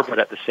poor, but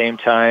at the same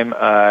time,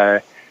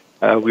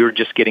 we were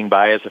just getting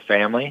by as a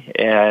family,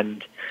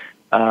 and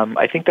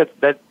I think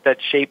that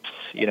shapes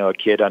a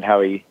kid on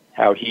how he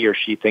or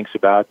she thinks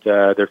about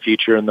their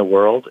future in the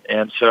world.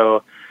 And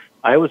so,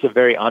 I was a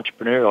very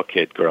entrepreneurial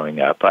kid growing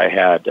up. I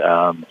had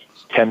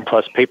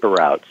 10+ paper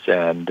routes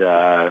and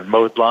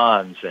mowed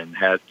lawns and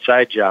had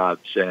side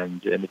jobs,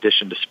 and in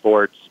addition to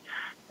sports.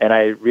 And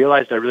I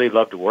realized I really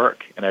loved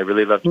work, and I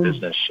really loved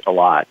business a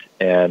lot.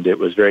 And it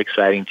was very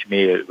exciting to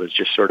me. It was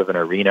just sort of an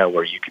arena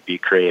where you could be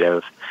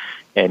creative,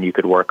 and you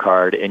could work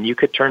hard, and you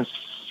could turn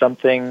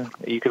nothing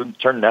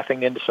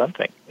into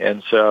something.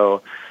 And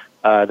so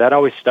that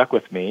always stuck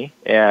with me.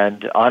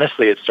 And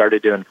honestly, it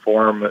started to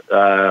inform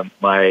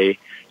my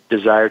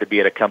desire to be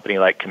at a company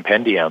like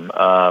Compendium,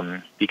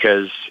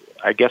 because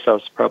I guess I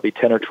was probably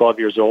 10 or 12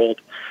 years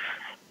old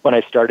when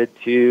I started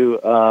to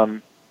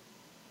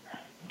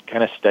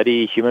kind of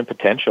study human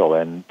potential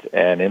and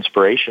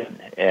inspiration.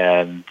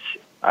 And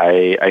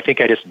I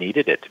think I just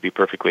needed it, to be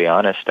perfectly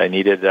honest. I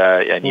needed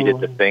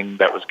the thing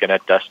that was going to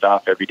dust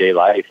off everyday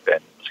life,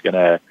 and was going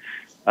to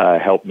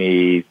help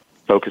me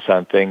focus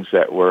on things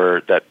that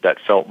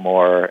felt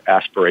more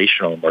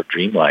aspirational, more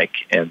dreamlike.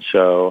 And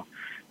so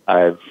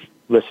I've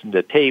listened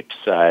to tapes.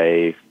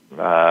 I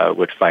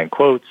would find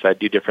quotes. I'd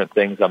do different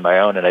things on my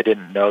own, and I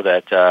didn't know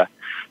that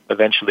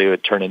eventually it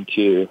would turn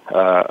into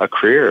a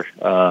career.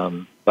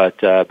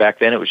 But back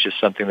then, it was just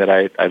something that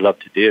I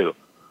loved to do.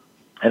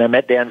 And I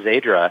met Dan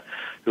Zadra,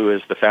 who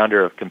is the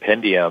founder of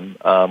Compendium,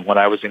 when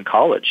I was in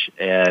college.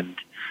 And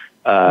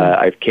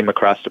I came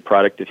across a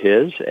product of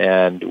his,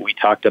 and we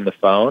talked on the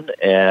phone,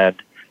 and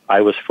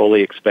I was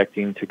fully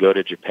expecting to go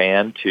to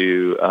Japan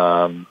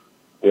to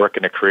work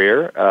in a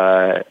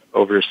career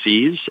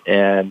overseas.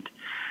 And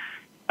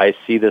I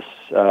see this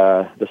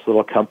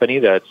little company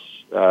that's,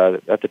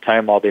 at the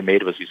time, all they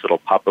made was these little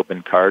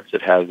pop-open cards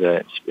that have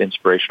the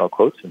inspirational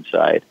quotes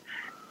inside.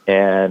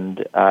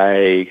 And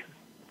I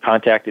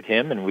contacted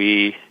him, and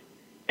we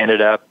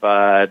ended up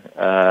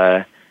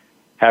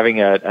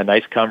having a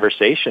nice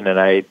conversation, and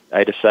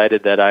I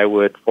decided that I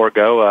would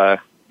forego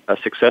a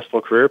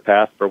successful career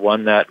path for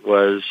one that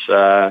was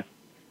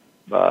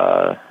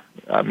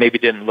maybe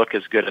didn't look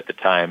as good at the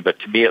time, but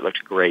to me it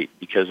looked great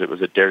because it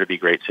was a dare to be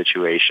great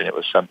situation. It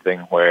was something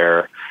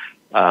where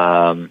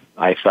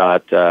I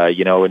thought,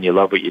 when you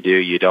love what you do,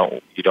 you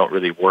don't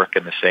really work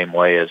in the same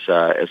way as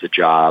a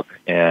job,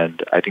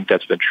 and I think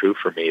that's been true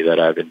for me.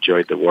 That I've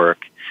enjoyed the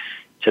work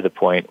to the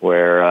point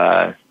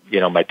where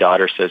my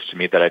daughter says to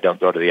me that I don't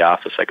go to the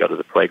office, I go to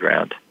the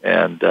playground,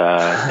 and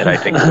I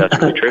think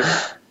that's really true.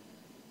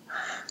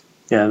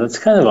 Yeah, that's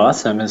kind of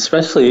awesome,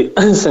 especially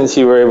since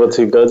you were able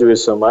to go through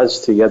so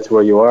much to get to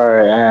where you are,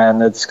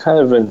 and it's kind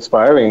of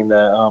inspiring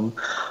that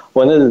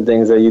one of the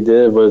things that you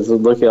did was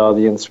look at all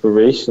the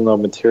inspirational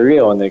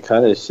material, and it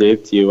kind of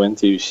shaped you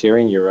into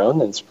sharing your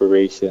own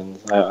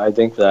inspirations. I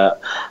think that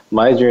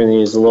my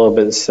journey is a little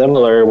bit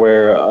similar,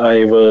 where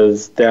I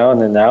was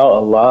down and out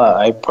a lot.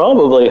 I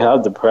probably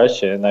have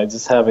depression. I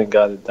just haven't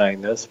got it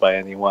diagnosed by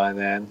anyone,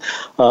 and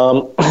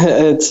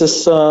it's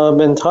just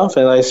been tough.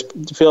 And I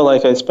feel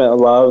like I spent a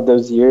lot of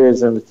those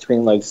years in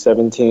between like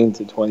 17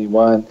 to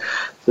 21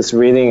 just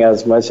reading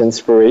as much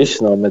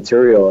inspirational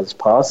material as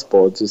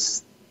possible,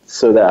 just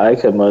so that I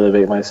could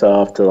motivate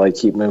myself to like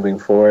keep moving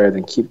forward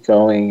and keep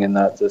going and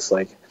not just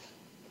like,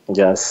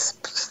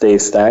 stay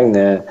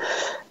stagnant.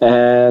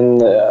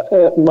 And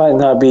it might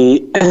not be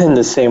in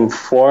the same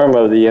form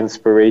of the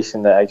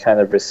inspiration that I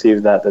kind of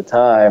received at the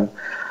time,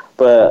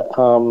 But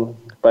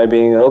by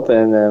being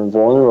open and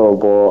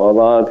vulnerable, a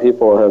lot of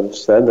people have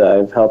said that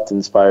I've helped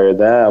inspire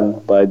them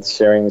by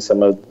sharing a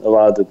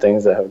lot of the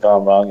things that have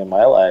gone wrong in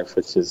my life,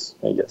 which is,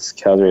 I guess,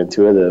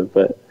 counterintuitive.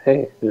 But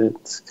hey,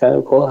 it's kind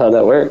of cool how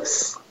that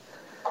works.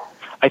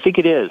 I think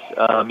it is.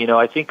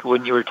 I think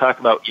when you were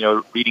talking about,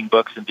 reading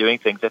books and doing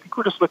things, I think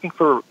we're just looking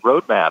for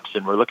roadmaps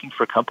and we're looking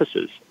for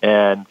compasses.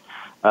 And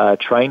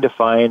trying to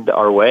find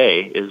our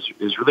way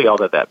is really all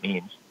that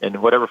means. And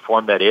whatever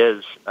form that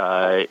is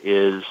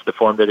the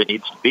form that it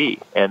needs to be.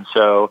 And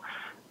so,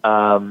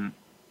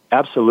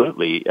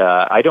 absolutely,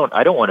 I don't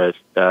want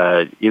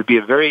to, it would be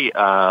a very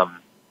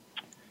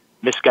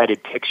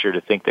misguided picture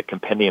to think that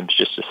Compendium's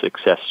just a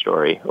success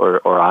story,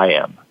 or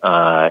I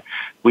am.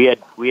 We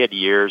had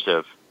years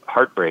of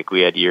heartbreak.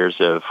 We had years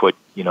of what,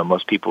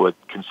 most people would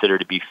consider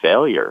to be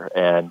failure.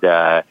 And,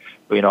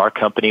 our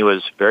company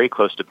was very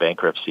close to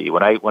bankruptcy.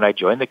 When I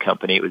joined the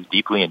company, it was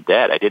deeply in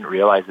debt. I didn't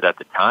realize it at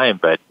the time,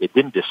 but it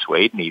didn't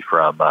dissuade me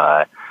from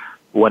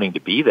wanting to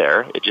be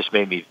there. It just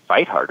made me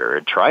fight harder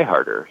and try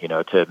harder,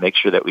 to make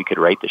sure that we could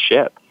right the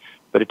ship.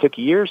 But it took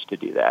years to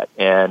do that.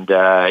 And,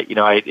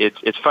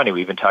 it's funny.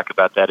 We even talk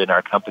about that in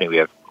our company. We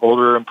have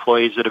older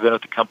employees that have been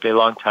with the company a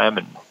long time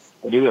and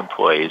new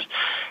employees.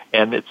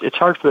 And it's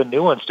hard for the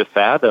new ones to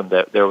fathom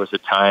that there was a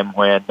time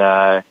when,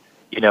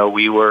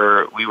 we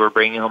were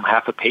bringing home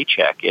half a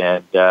paycheck,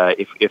 and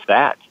if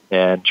that,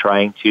 and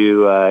trying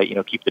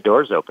to keep the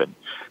doors open.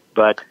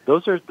 But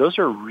those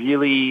are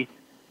really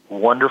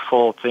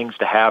wonderful things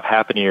to have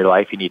happen in your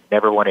life, and you'd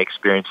never want to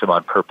experience them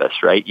on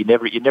purpose, right? You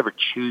never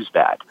choose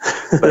that,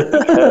 but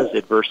because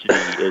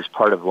adversity is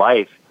part of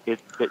life,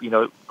 it's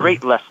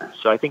great lessons.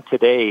 So I think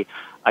today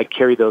I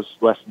carry those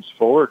lessons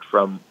forward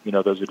from,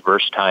 those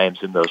adverse times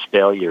and those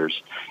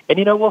failures. And,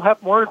 we'll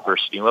have more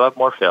adversity and we'll have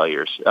more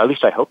failures. At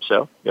least I hope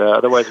so.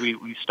 Otherwise,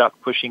 we stop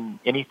pushing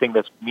anything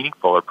that's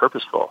meaningful or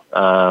purposeful.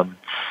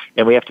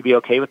 And we have to be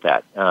okay with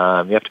that.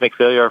 We have to make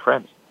failure our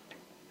friends.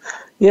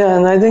 Yeah,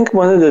 and I think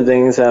one of the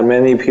things that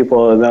many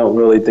people don't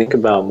really think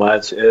about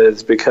much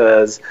is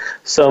because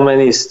so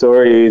many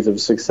stories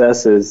of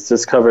successes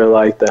just cover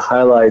like the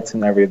highlights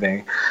and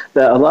everything,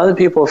 that a lot of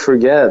people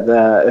forget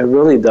that it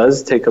really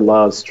does take a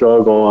lot of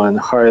struggle and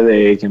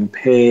heartache and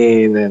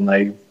pain and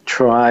like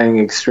trying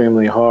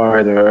extremely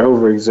hard or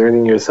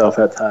overexerting yourself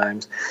at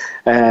times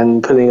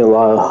and putting a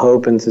lot of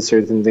hope into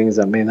certain things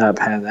that may not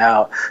pan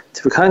out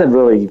to kind of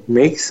really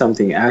make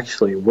something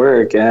actually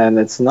work. And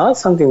it's not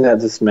something that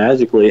just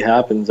magically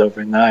happens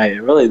overnight.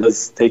 It really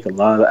does take a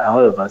lot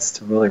out of us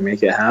to really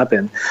make it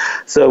happen.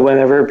 So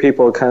whenever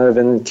people kind of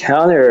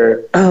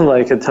encounter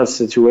like a tough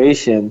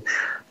situation,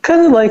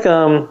 kind of like,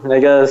 I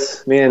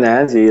guess, me and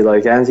Angie,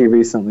 like Angie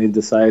recently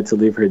decided to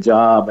leave her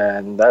job,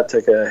 and that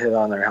took a hit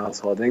on her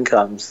household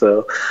income.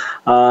 So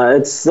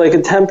it's like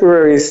a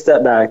temporary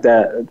step back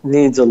that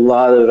needs a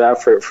lot of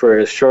effort for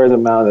a short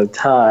amount of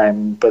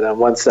time. But then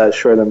once that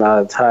short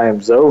amount of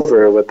time's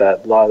over with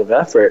that lot of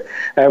effort,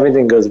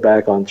 everything goes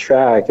back on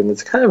track. And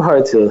it's kind of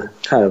hard to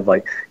kind of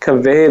like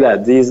convey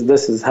that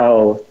this is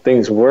how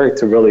things work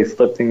to really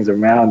flip things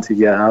around to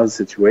get out of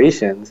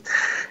situations.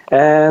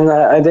 And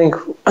I think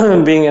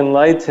being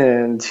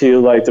enlightened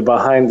to like the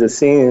behind the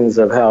scenes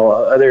of how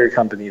other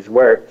companies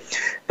work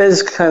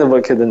is kind of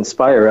what could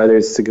inspire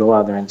others to go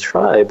out there and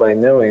try, by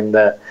knowing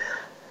that,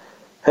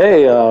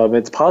 hey,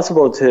 it's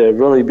possible to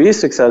really be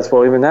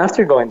successful even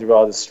after going through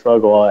all the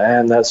struggle.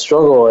 And that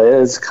struggle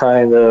is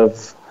kind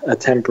of a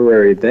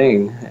temporary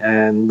thing.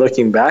 And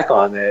looking back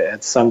on it,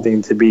 it's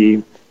something to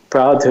be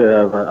proud to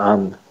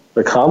have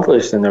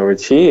accomplished and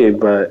achieved,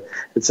 but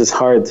it's just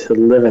hard to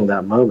live in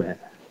that moment.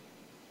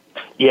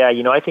 Yeah,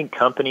 I think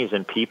companies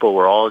and people,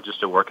 we're all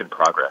just a work in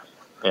progress.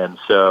 And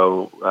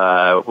so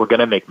we're going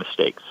to make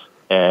mistakes.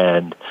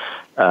 And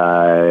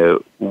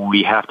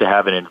we have to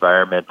have an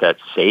environment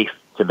that's safe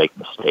to make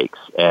mistakes.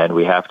 And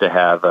we have to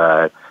have,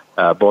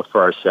 both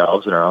for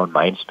ourselves and our own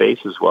mind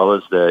space, as well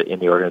as in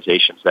the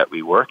organizations that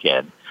we work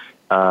in.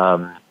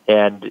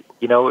 And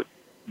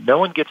no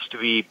one gets to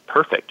be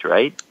perfect,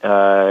 right?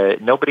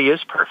 Nobody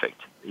is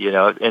perfect,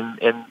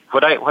 and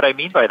what I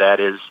mean by that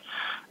is,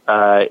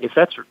 if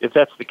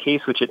that's the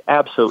case, which it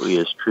absolutely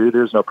is true,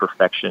 there's no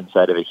perfection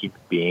inside of a human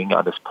being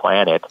on this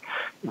planet,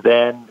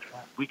 then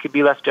we could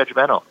be less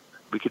judgmental.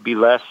 We could be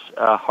less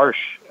harsh.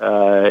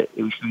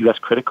 We should be less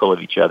critical of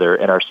each other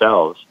and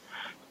ourselves.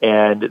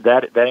 And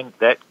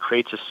that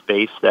creates a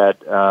space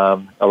that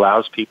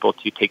allows people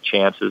to take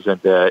chances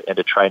and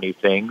to try new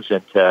things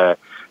and to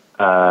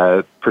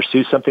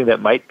pursue something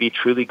that might be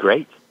truly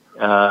great.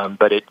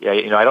 But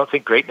I don't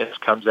think greatness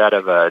comes out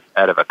of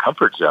a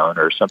comfort zone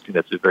or something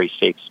that's a very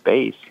safe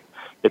space.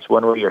 It's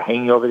one where you're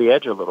hanging over the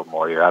edge a little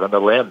more. You're out on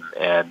the limb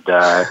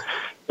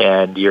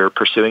and you're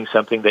pursuing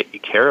something that you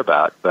care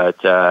about. But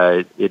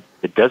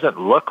it doesn't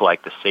look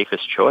like the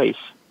safest choice.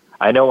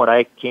 I know when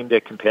I came to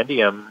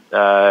Compendium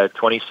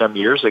 20-some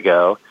years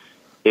ago,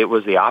 it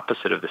was the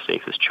opposite of the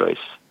safest choice.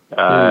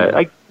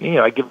 I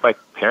give my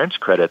parents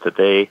credit that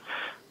they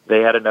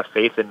they had enough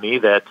faith in me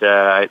that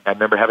I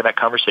remember having that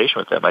conversation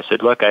with them. I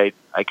said, look, I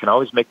can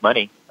always make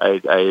money.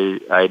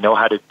 I know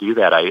how to do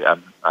that.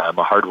 I'm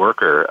a hard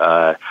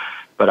worker,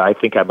 but I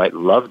think I might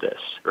love this,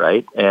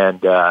 right?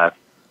 And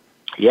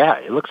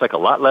it looks like a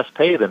lot less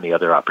pay than the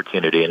other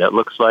opportunity, and it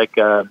looks like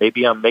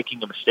maybe I'm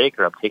making a mistake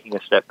or I'm taking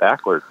a step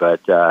backward,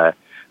 but I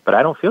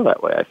don't feel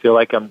that way. I feel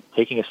like I'm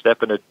taking a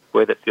step in a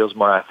way that feels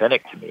more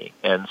authentic to me,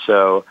 and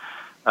so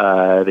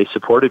they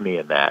supported me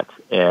in that.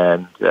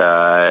 And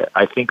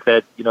I think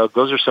that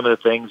those are some of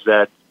the things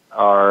that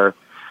are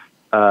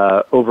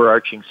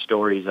overarching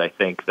stories. I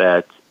think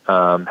that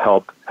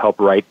help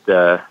write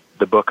the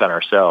book on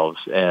ourselves.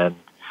 And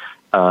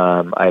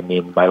I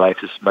mean, my life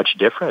is much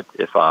different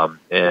if I'm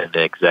an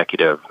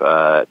executive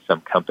at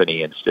some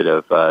company instead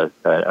of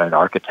an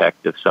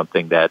architect of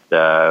something that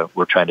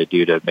we're trying to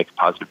do to make a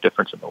positive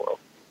difference in the world.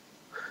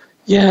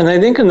 Yeah, and I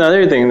think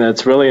another thing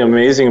that's really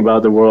amazing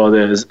about the world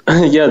is,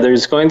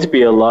 there's going to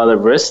be a lot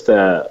of risk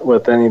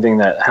with anything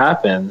that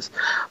happens,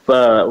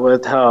 but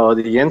with how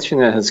the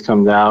internet has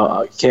came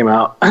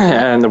out,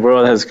 and the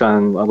world has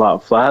gone a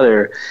lot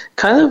flatter,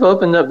 kind of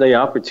opened up the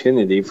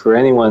opportunity for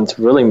anyone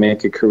to really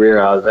make a career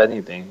out of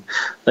anything.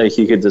 Like,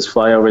 you could just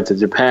fly over to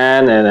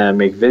Japan and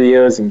make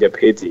videos and get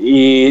paid to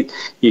eat.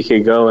 You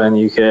could go and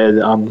you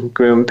could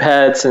groom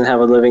pets and have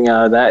a living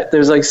out of that.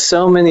 There's like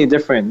so many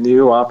different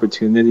new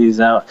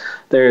opportunities out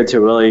there to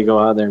really go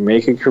out there and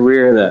make a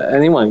career that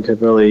anyone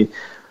could really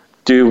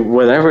do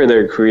whatever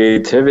their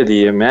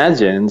creativity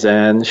imagines.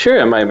 And sure,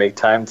 it might make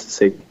time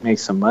to make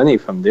some money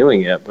from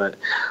doing it, but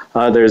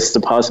there's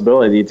the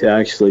possibility to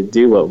actually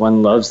do what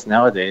one loves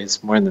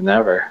nowadays more than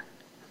ever.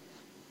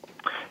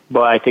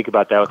 Well, I think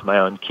about that with my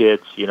own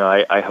kids.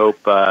 I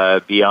hope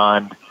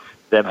beyond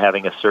them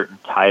having a certain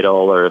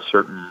title or a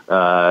certain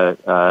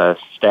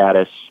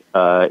status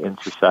in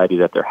society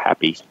that they're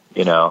happy,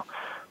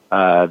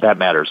 that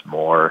matters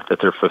more,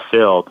 that they're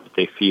fulfilled, that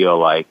they feel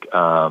like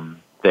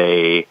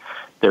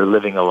they're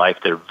living a life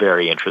they're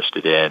very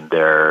interested in,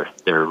 they're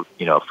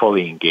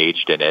fully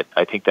engaged in it.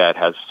 I think that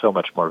has so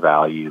much more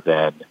value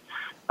than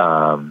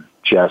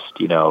just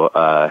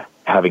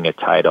having a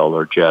title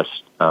or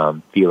just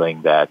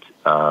feeling that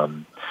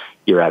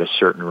you're at a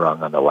certain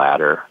rung on the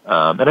ladder.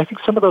 And I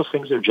think some of those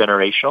things are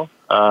generational.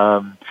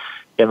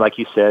 And like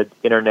you said,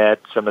 internet,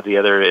 some of the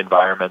other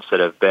environments that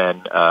have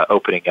been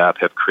opening up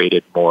have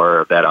created more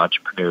of that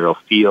entrepreneurial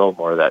feel,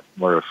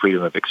 more of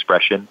freedom of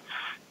expression.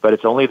 But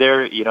it's only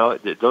there,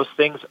 those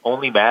things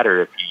only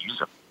matter if you use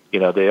them.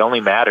 They only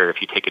matter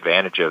if you take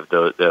advantage of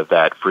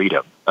that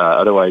freedom.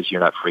 Otherwise,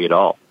 you're not free at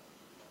all.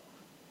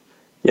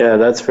 Yeah,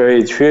 that's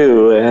very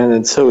true, and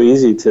it's so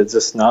easy to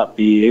just not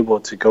be able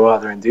to go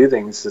out there and do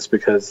things just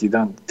because you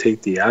don't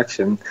take the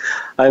action.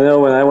 I know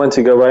when I went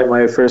to go write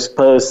my first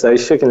post, I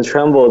shook and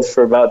trembled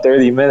for about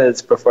 30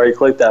 minutes before I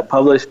clicked that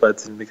publish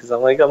button because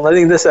I'm like, I'm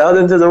letting this out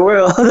into the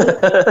world.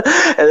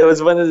 And it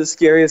was one of the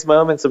scariest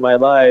moments of my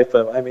life.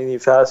 But I mean, you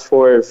fast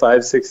forward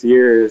 5-6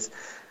 years,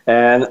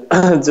 and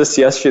just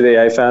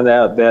yesterday I found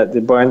out that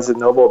the Barnes &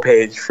 Noble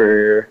page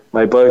for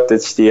my book,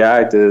 Ditch the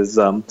Act, is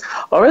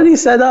already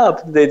set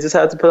up. They just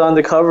have to put on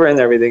the cover and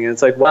everything. And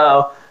it's like,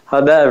 wow,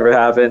 how'd that ever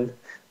happen?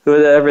 Who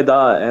would have ever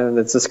thought? And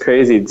it's just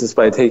crazy, just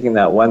by taking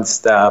that one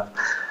step,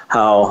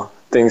 how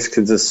things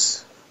could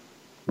just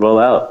roll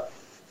out.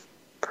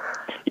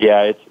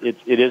 Yeah, it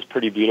is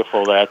pretty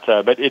beautiful that,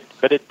 but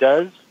it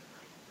does.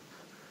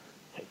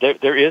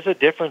 There is a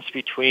difference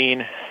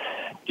between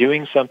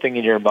doing something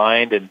in your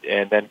mind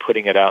and then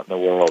putting it out in the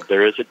world.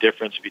 There is a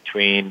difference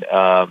between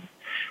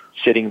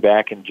sitting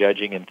back and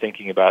judging and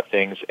thinking about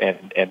things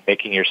and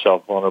making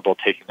yourself vulnerable,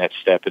 taking that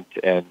step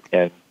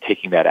and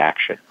taking that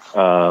action.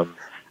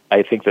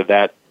 I think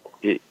that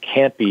it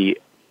can't be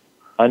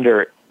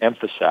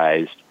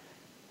underemphasized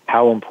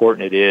how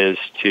important it is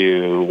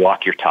to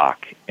walk your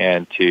talk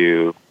and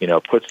to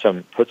put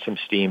some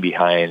steam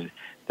behind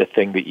the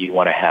thing that you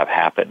want to have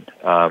happen.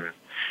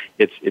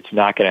 It's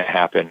not going to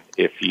happen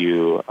if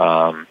you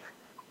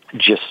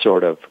just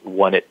sort of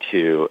want it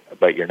to,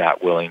 but you're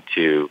not willing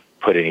to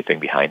put anything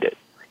behind it.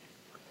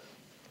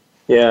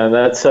 Yeah,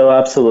 that's so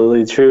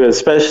absolutely true.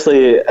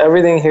 Especially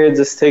everything here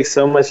just takes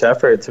so much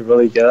effort to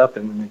really get up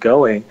and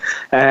going.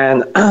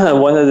 And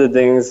one of the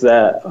things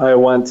that I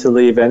want to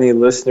leave any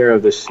listener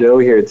of the show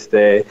here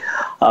today,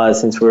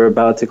 since we're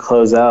about to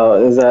close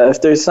out, is that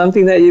if there's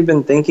something that you've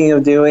been thinking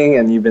of doing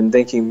and you've been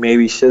thinking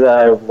maybe should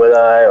I, would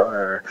I,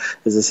 or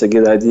is this a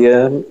good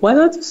idea, why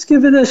not just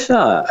give it a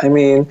shot? I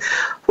mean,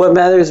 what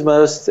matters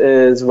most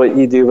is what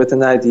you do with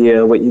an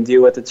idea, what you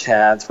do with a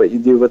chance, what you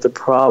do with a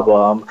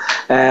problem,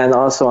 and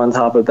also on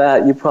top of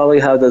that, you probably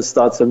have those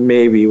thoughts of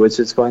maybe, which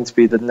is going to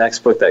be the next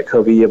book that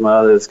Kobe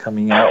Yamada is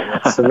coming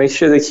out with. So make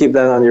sure to keep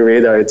that on your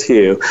radar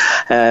too.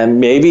 And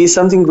maybe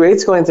something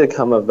great's going to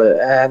come of it.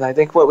 And I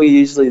think what we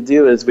usually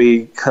do is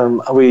we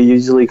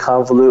usually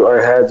convolute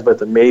our heads with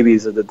the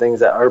maybes of the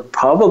things that are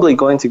probably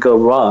going to go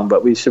wrong,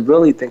 but we should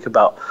really think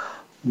about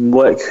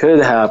what could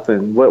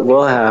happen, what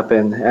will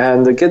happen,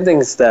 and the good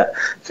things that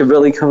could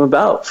really come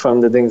about from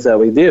the things that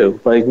we do.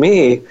 Like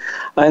me,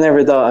 I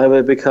never thought I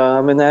would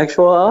become an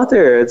actual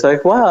author. It's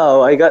like,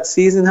 wow, I got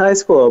C's in high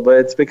school, but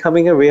it's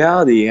becoming a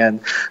reality. And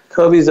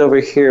Kobe's over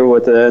here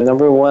with the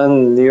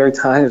 #1 New York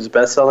Times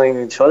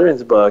best-selling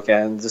children's book,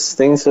 and just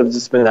things have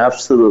just been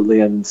absolutely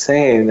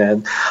insane.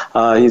 And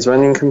he's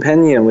running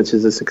Compendium, which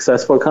is a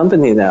successful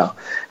company now.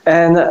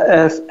 And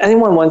if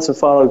anyone wants to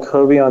follow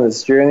Kobe on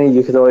his journey,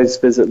 you could always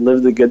visit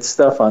Live the Good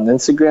Stuff on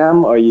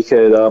Instagram, or you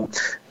could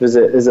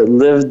visit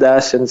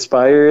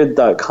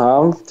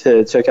live-inspired.com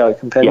to check out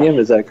Compendium.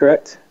 Yes. Is that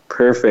correct?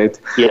 Perfect.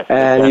 Yes.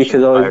 And you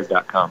could always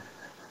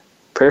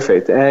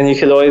Perfect. And you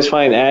could always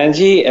find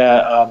Angie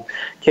at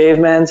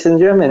Caveman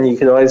Syndrome, and you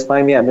could always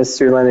find me at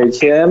Mr. Leonard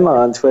Kim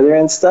on Twitter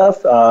and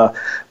stuff.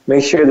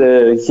 Make sure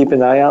to keep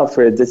an eye out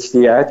for Ditch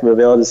the Act,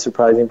 Reveal the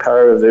Surprising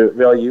Power of the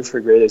Real You for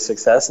Greater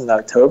Success in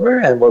October,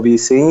 and we'll be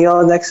seeing you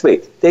all next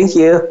week. Thank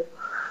you.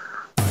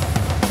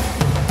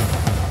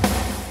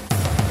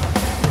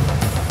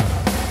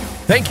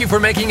 Thank you for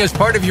making us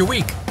part of your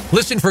week.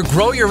 Listen for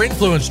Grow Your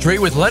Influence Tree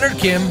with Leonard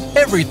Kim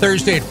every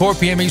Thursday at 4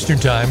 p.m. Eastern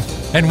Time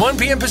and 1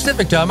 p.m.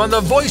 Pacific Time on the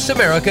Voice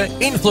America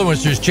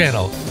Influencers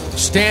channel.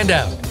 Stand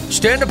out,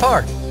 stand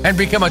apart, and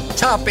become a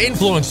top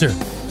influencer.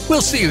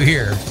 We'll see you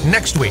here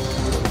next week.